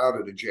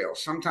of the jail,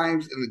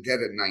 sometimes in the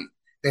dead of night.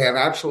 They have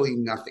absolutely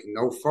nothing,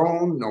 no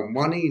phone, no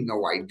money,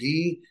 no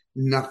ID,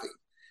 nothing.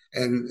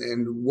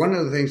 And one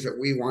of the things that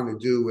we want to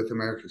do with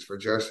Americans for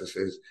Justice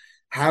is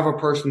have a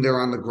person there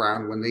on the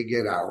ground when they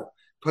get out,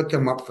 put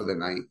them up for the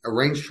night,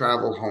 arrange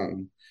travel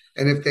home.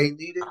 And if they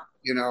need it,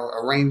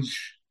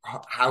 arrange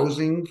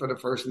housing for the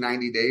first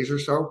 90 days or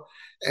so.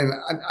 And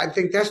I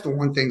think that's the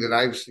one thing that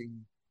I've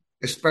seen,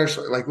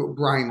 especially like with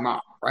Brian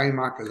Mock. Brian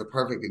Mock is a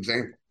perfect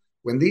example.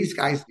 When these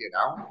guys get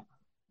out,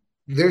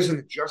 there's an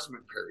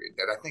adjustment period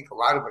that I think a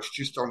lot of us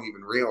just don't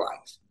even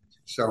realize.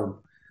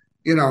 So,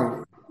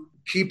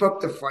 keep up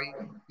the fight.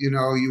 You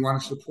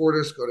want to support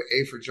us, go to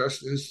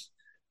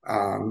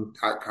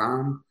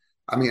aforjustice.com.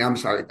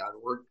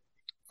 .org.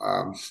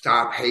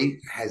 Stop Hate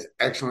has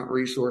excellent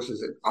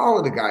resources, and all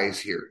of the guys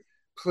here,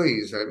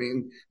 please.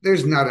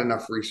 There's not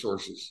enough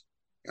resources.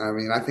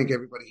 I think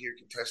everybody here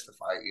can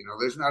testify.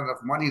 There's not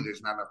enough money.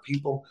 There's not enough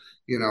people.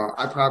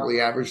 I probably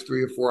average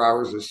 3 or 4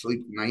 hours of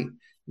sleep a night,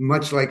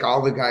 much like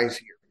all the guys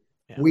here.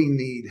 Yeah. We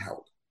need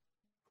help.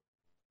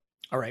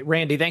 All right,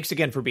 Randy, thanks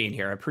again for being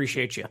here. I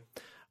appreciate you.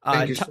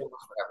 Thank you so much for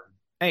having me.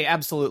 Hey,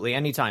 absolutely.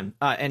 Anytime.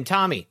 And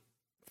Tommy,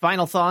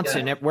 final thoughts,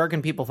 and where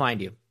can people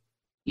find you?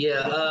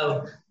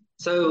 Yeah.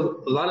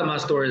 So a lot of my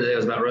story today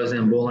was about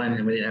Roseanne Bullen,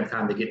 and we didn't have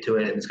time to get to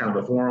it. And it's kind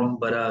of a forum.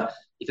 But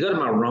if you go to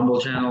my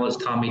Rumble channel, it's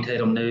Tommy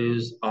Tatum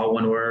News, all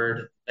one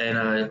word. And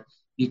I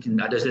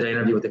just did an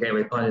interview with the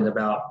Gateway Pundit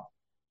about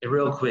it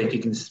real quick. You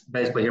can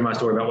basically hear my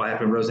story about what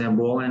happened to Roseanne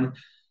Bullen.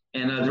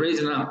 And the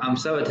reason I'm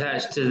so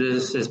attached to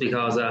this is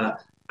because I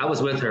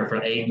was with her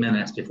for 8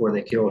 minutes before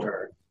they killed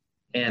her.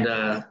 And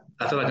I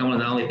feel like I'm one of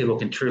the only people who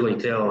can truly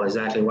tell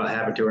exactly what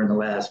happened to her in the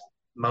last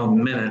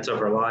minutes of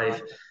her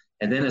life.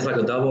 And then it's like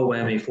a double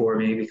whammy for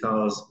me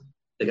because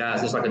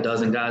there's like a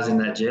dozen guys in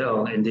that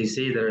jail in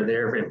D.C. that are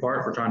there in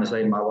part for trying to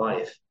save my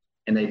life.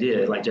 And they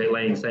did. Like Jay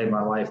Lane saved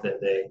my life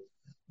that day.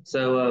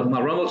 So my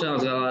Rumble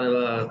channel's got a lot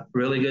of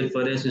really good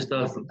footage and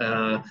stuff.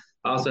 I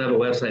also have a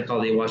website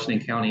called the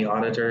Washington County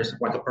Auditors,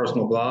 like a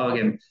personal blog.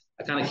 And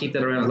I kind of keep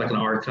that around as like an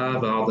archive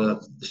of all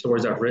the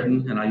stories I've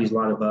written. And I use a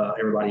lot of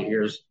Everybody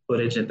Hears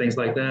footage and things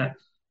like that.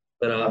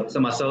 But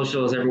so my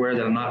socials everywhere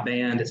that I'm not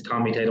banned, it's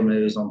Tommy Tatum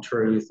News on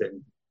Truth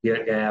and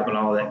Gab and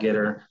all that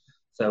getter.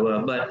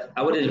 So, but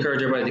I would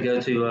encourage everybody to go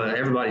to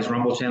everybody's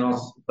Rumble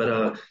channels.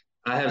 But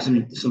I have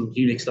some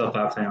unique stuff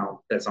I found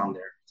that's on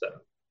there. So.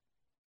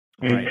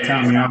 Hey,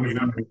 Tommy, I was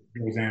on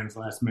Roseanne's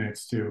last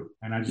minutes too,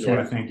 and I just want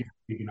to thank you for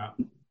speaking up.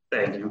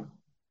 Thank you.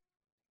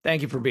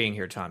 Thank you for being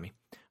here, Tommy.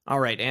 All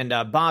right,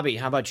 and Bobby,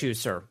 how about you,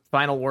 sir?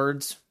 Final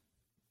words?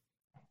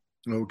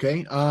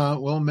 Okay,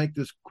 well, make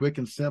this quick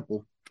and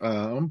simple.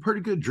 I'm a pretty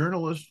good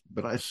journalist,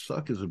 but I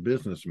suck as a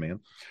businessman.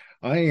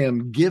 I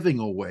am giving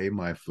away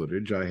my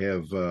footage. I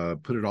have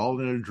put it all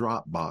in a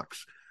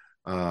Dropbox.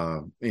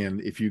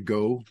 And if you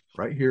go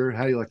right here,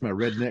 how do you like my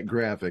redneck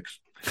graphics?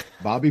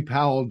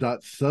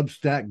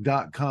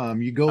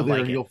 BobbyPowell.substack.com. You go there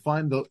and you'll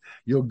find the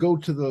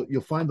link to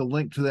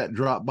that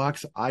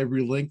Dropbox. I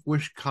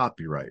relinquish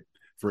copyright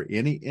for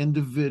any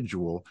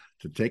individual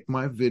to take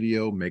my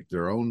video, make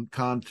their own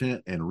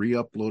content, and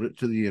re-upload it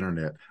to the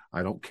internet.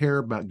 I don't care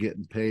about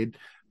getting paid.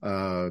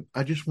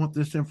 I just want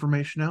this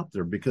information out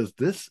there because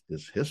this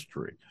is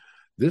history.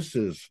 This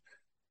is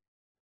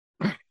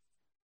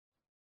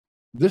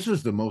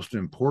the most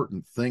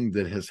important thing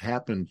that has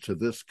happened to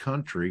this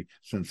country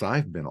since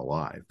I've been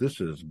alive. This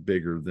is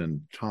bigger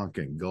than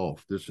Tonkin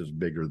Gulf. This is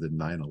bigger than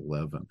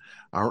 9/11.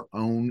 Our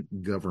own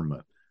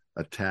government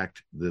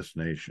attacked this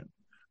nation.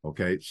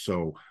 Okay,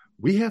 so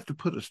we have to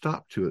put a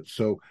stop to it.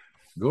 So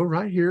go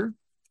right here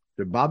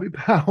to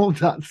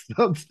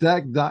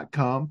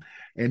BobbyPowell.substack.com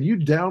and you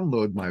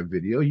download my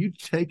video. You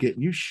take it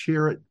and you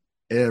share it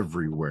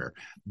everywhere.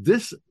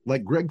 This,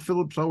 like Greg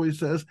Phillips always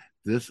says,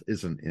 this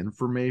is an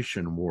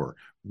information war.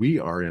 We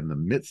are in the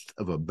midst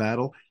of a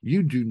battle.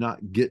 You do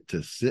not get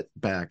to sit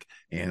back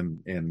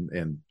and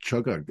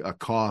chug a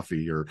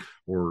coffee or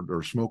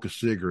smoke a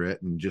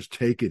cigarette and just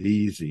take it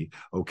easy.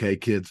 Okay,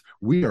 kids,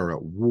 we are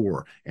at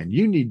war and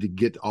you need to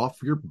get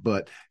off your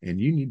butt and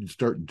you need to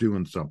start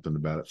doing something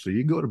about it. So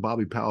you go to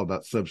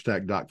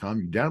BobbyPowell.substack.com,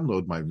 you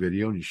download my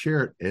video and you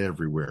share it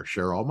everywhere.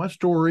 Share all my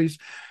stories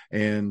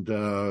and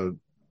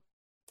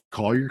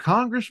Call your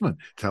congressman.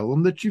 Tell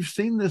them that you've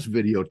seen this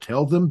video.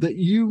 Tell them that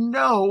you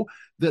know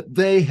that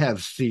they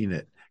have seen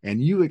it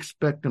and you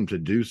expect them to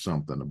do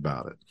something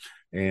about it.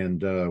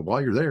 And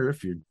while you're there,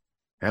 if you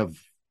have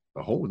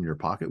a hole in your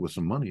pocket with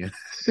some money in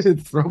it,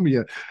 throw me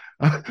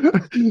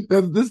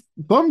this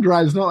thumb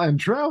drive's not in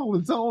travel.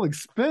 It's all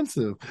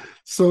expensive.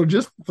 So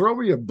just throw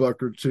me $1 or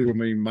 $2. I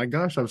mean, my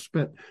gosh, I've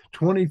spent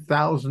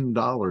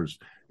 $20,000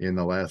 in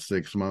the last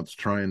 6 months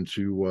trying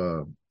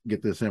to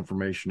get this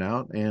information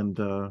out. And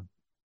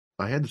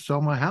I had to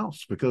sell my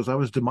house because I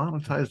was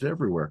demonetized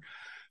everywhere.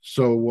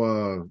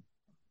 So,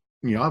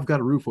 I've got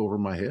a roof over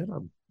my head.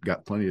 I've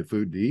got plenty of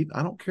food to eat.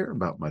 I don't care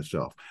about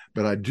myself,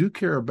 but I do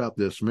care about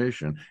this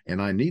mission,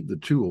 and I need the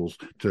tools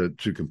to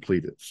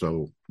complete it.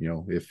 So,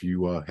 if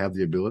you have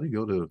the ability,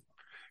 go to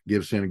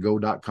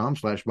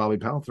givesantago.com/Bobby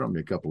Powell, throw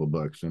me a couple of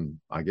bucks. And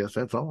I guess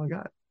that's all I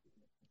got.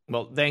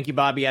 Well, thank you,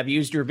 Bobby. I've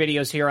used your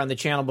videos here on the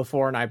channel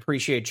before, and I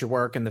appreciate your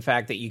work and the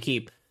fact that you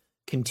keep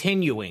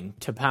continuing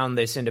to pound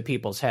this into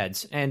people's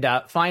heads. And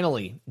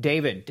finally,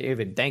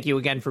 David, thank you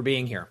again for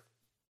being here.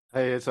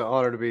 Hey, it's an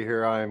honor to be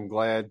here. I am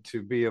glad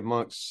to be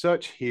amongst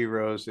such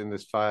heroes in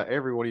this fight.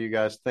 Every one of you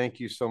guys, thank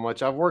you so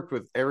much. I've worked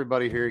with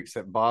everybody here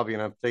except Bobby,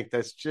 and I think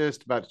that's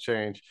just about to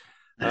change.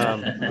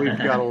 We've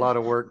got a lot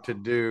of work to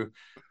do.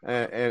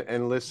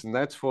 And listen,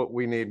 that's what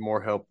we need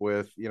more help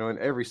with, in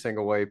every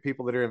single way.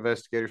 People that are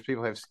investigators,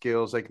 people have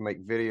skills. They can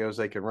make videos.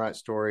 They can write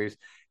stories.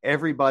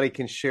 Everybody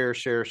can share.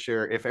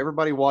 If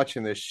everybody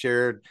watching this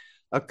shared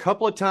a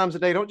couple of times a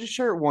day, don't just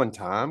share it one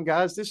time,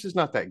 guys. This is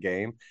not that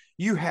game.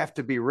 You have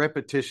to be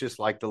repetitious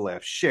like the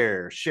left.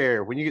 Share.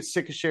 When you get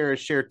sick of sharing,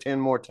 share 10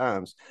 more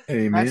times.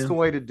 Amen. That's the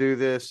way to do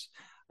this.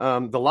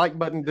 The like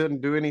button doesn't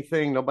do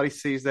anything. Nobody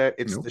sees that.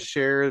 It's the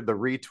share, the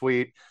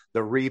retweet, the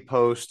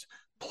repost.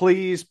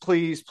 Please,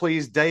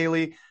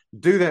 daily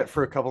do that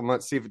for a couple of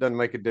months. See if it doesn't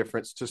make a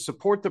difference. To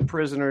support the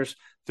prisoners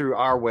through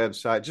our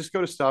website, just go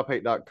to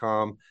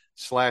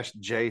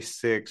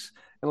stophate.com/J6.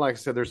 And like I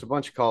said, there's a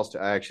bunch of calls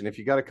to action. If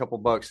you got a couple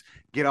bucks,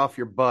 get off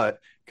your butt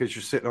because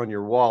you're sitting on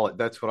your wallet.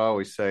 That's what I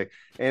always say.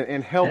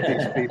 And help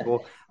these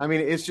people. I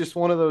mean, it's just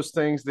one of those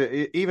things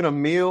that even a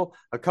meal,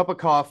 a cup of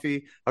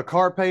coffee, a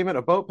car payment,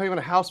 a boat payment,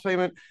 a house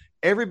payment,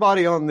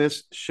 everybody on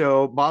this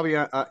show, Bobby,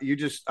 I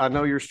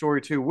know your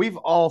story too. We've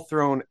all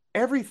thrown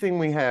everything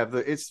we have.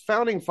 It's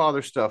founding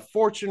father stuff,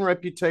 fortune,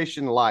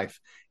 reputation, life.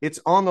 It's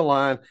on the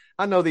line.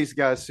 I know these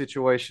guys'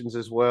 situations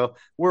as well.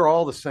 We're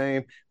all the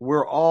same.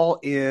 We're all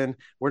in.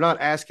 We're not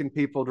asking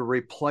people to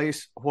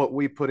replace what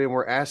we put in.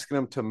 We're asking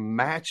them to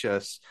match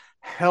us,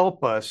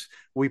 help us.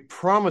 We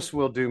promise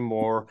we'll do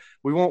more.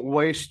 We won't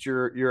waste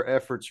your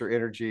efforts or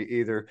energy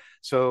either.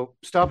 So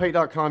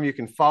stophate.com, you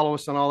can follow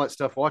us on all that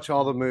stuff, watch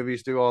all the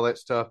movies, do all that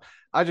stuff.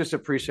 I just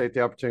appreciate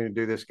the opportunity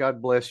to do this.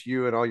 God bless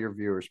you and all your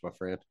viewers, my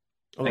friend.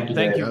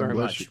 Thank you very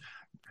much.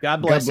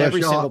 God bless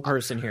every single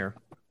person here.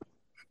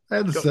 I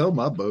had to sell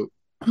my boat.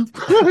 And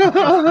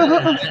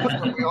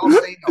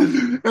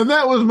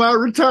that was my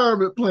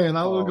retirement plan.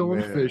 I was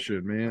going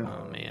fishing, man.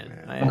 Oh,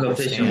 man. I'll go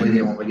fishing with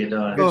you when we get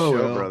done. Good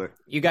show, brother.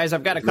 You guys,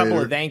 I've got a couple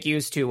of thank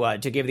yous to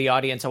give the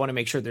audience. I want to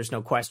make sure there's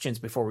no questions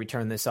before we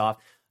turn this off.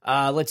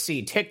 Let's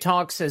see.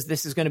 TikTok says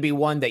this is going to be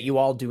one that you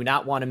all do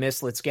not want to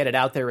miss. Let's get it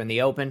out there in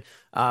the open.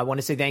 I want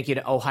to say thank you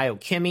to Ohio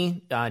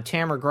Kimmy.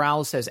 Tamara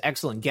Growl says,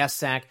 excellent guest,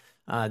 Zach.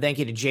 Thank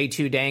you to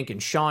J2 Dank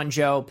and Sean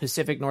Joe.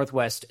 Pacific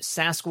Northwest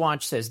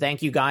Sasquatch says,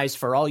 thank you guys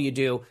for all you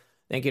do.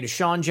 Thank you to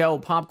Sean Joe.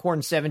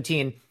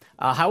 Popcorn17.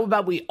 How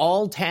about we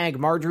all tag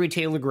Marjorie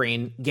Taylor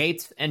Greene,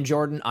 Gates, and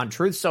Jordan on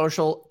Truth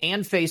Social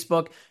and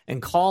Facebook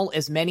and call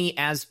as many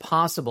as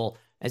possible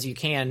as you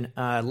can.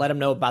 Let them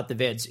know about the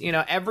vids.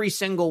 Every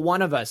single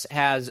one of us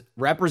has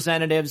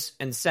representatives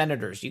and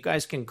senators. You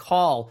guys can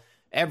call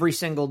every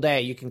single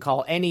day. You can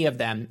call any of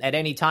them at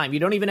any time. You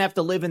don't even have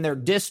to live in their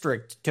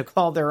district to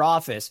call their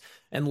office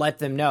and let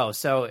them know.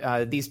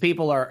 So these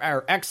people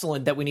are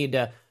excellent that we need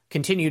to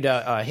continue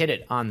to hit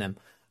it on them.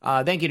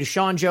 Thank you to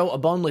Sean Joe. A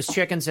Boneless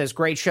Chicken says,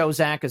 great show,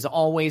 Zach. As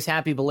always,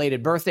 happy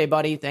belated birthday,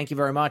 buddy. Thank you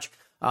very much.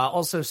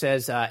 Also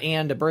says,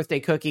 and a birthday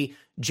cookie.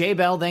 J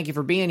Bell, thank you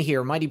for being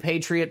here. Mighty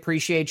Patriot,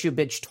 appreciate you.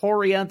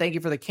 Bitchtoria, thank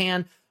you for the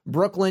can.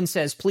 Brooklyn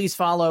says, please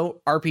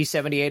follow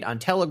RP78 on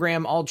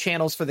Telegram. All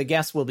channels for the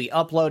guests will be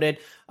uploaded.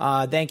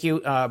 Thank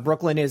you.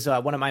 Brooklyn is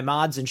one of my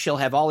mods, and she'll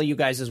have all of you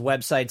guys'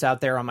 websites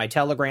out there on my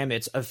Telegram.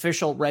 It's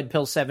official Red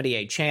Pill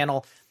 78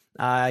 channel.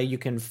 You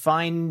can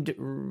find,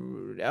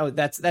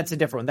 that's a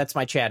different one. That's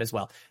my chat as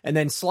well. And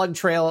then Slug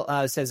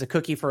Trail says a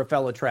cookie for a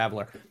fellow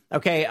traveler.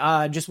 Okay,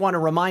 just want to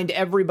remind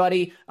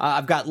everybody,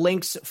 I've got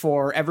links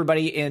for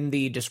everybody in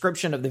the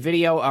description of the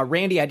video.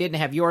 Randy, I didn't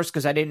have yours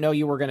because I didn't know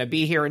you were going to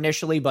be here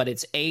initially, but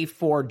it's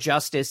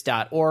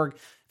a4justice.org.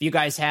 If you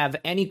guys have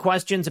any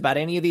questions about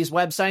any of these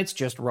websites,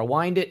 just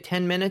rewind it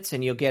 10 minutes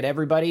and you'll get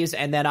everybody's,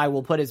 and then I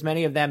will put as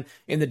many of them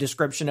in the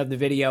description of the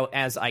video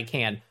as I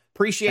can.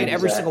 Appreciate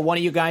every single one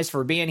of you guys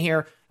for being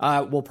here.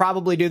 We'll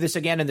probably do this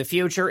again in the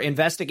future.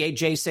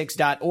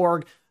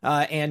 InvestigateJ6.org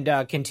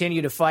and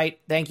continue to fight.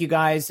 Thank you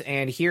guys.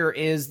 And here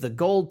is the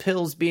gold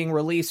pills being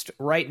released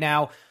right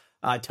now.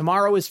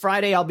 Tomorrow is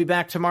Friday. I'll be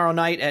back tomorrow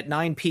night at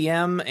 9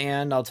 p.m.,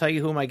 and I'll tell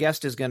you who my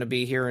guest is going to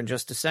be here in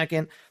just a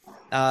second.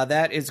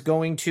 That is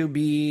going to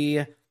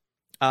be...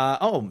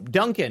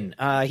 Duncan.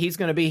 He's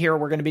going to be here.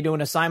 We're going to be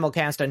doing a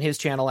simulcast on his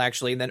channel,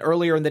 actually. And then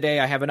earlier in the day,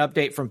 I have an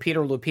update from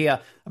Peter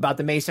Lupia about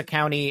the Mesa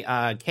County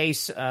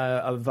case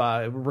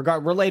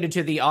related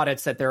to the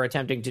audits that they're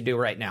attempting to do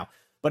right now.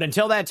 But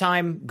until that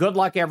time, good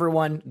luck,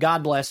 everyone.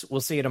 God bless.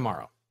 We'll see you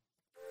tomorrow.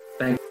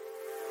 Thanks.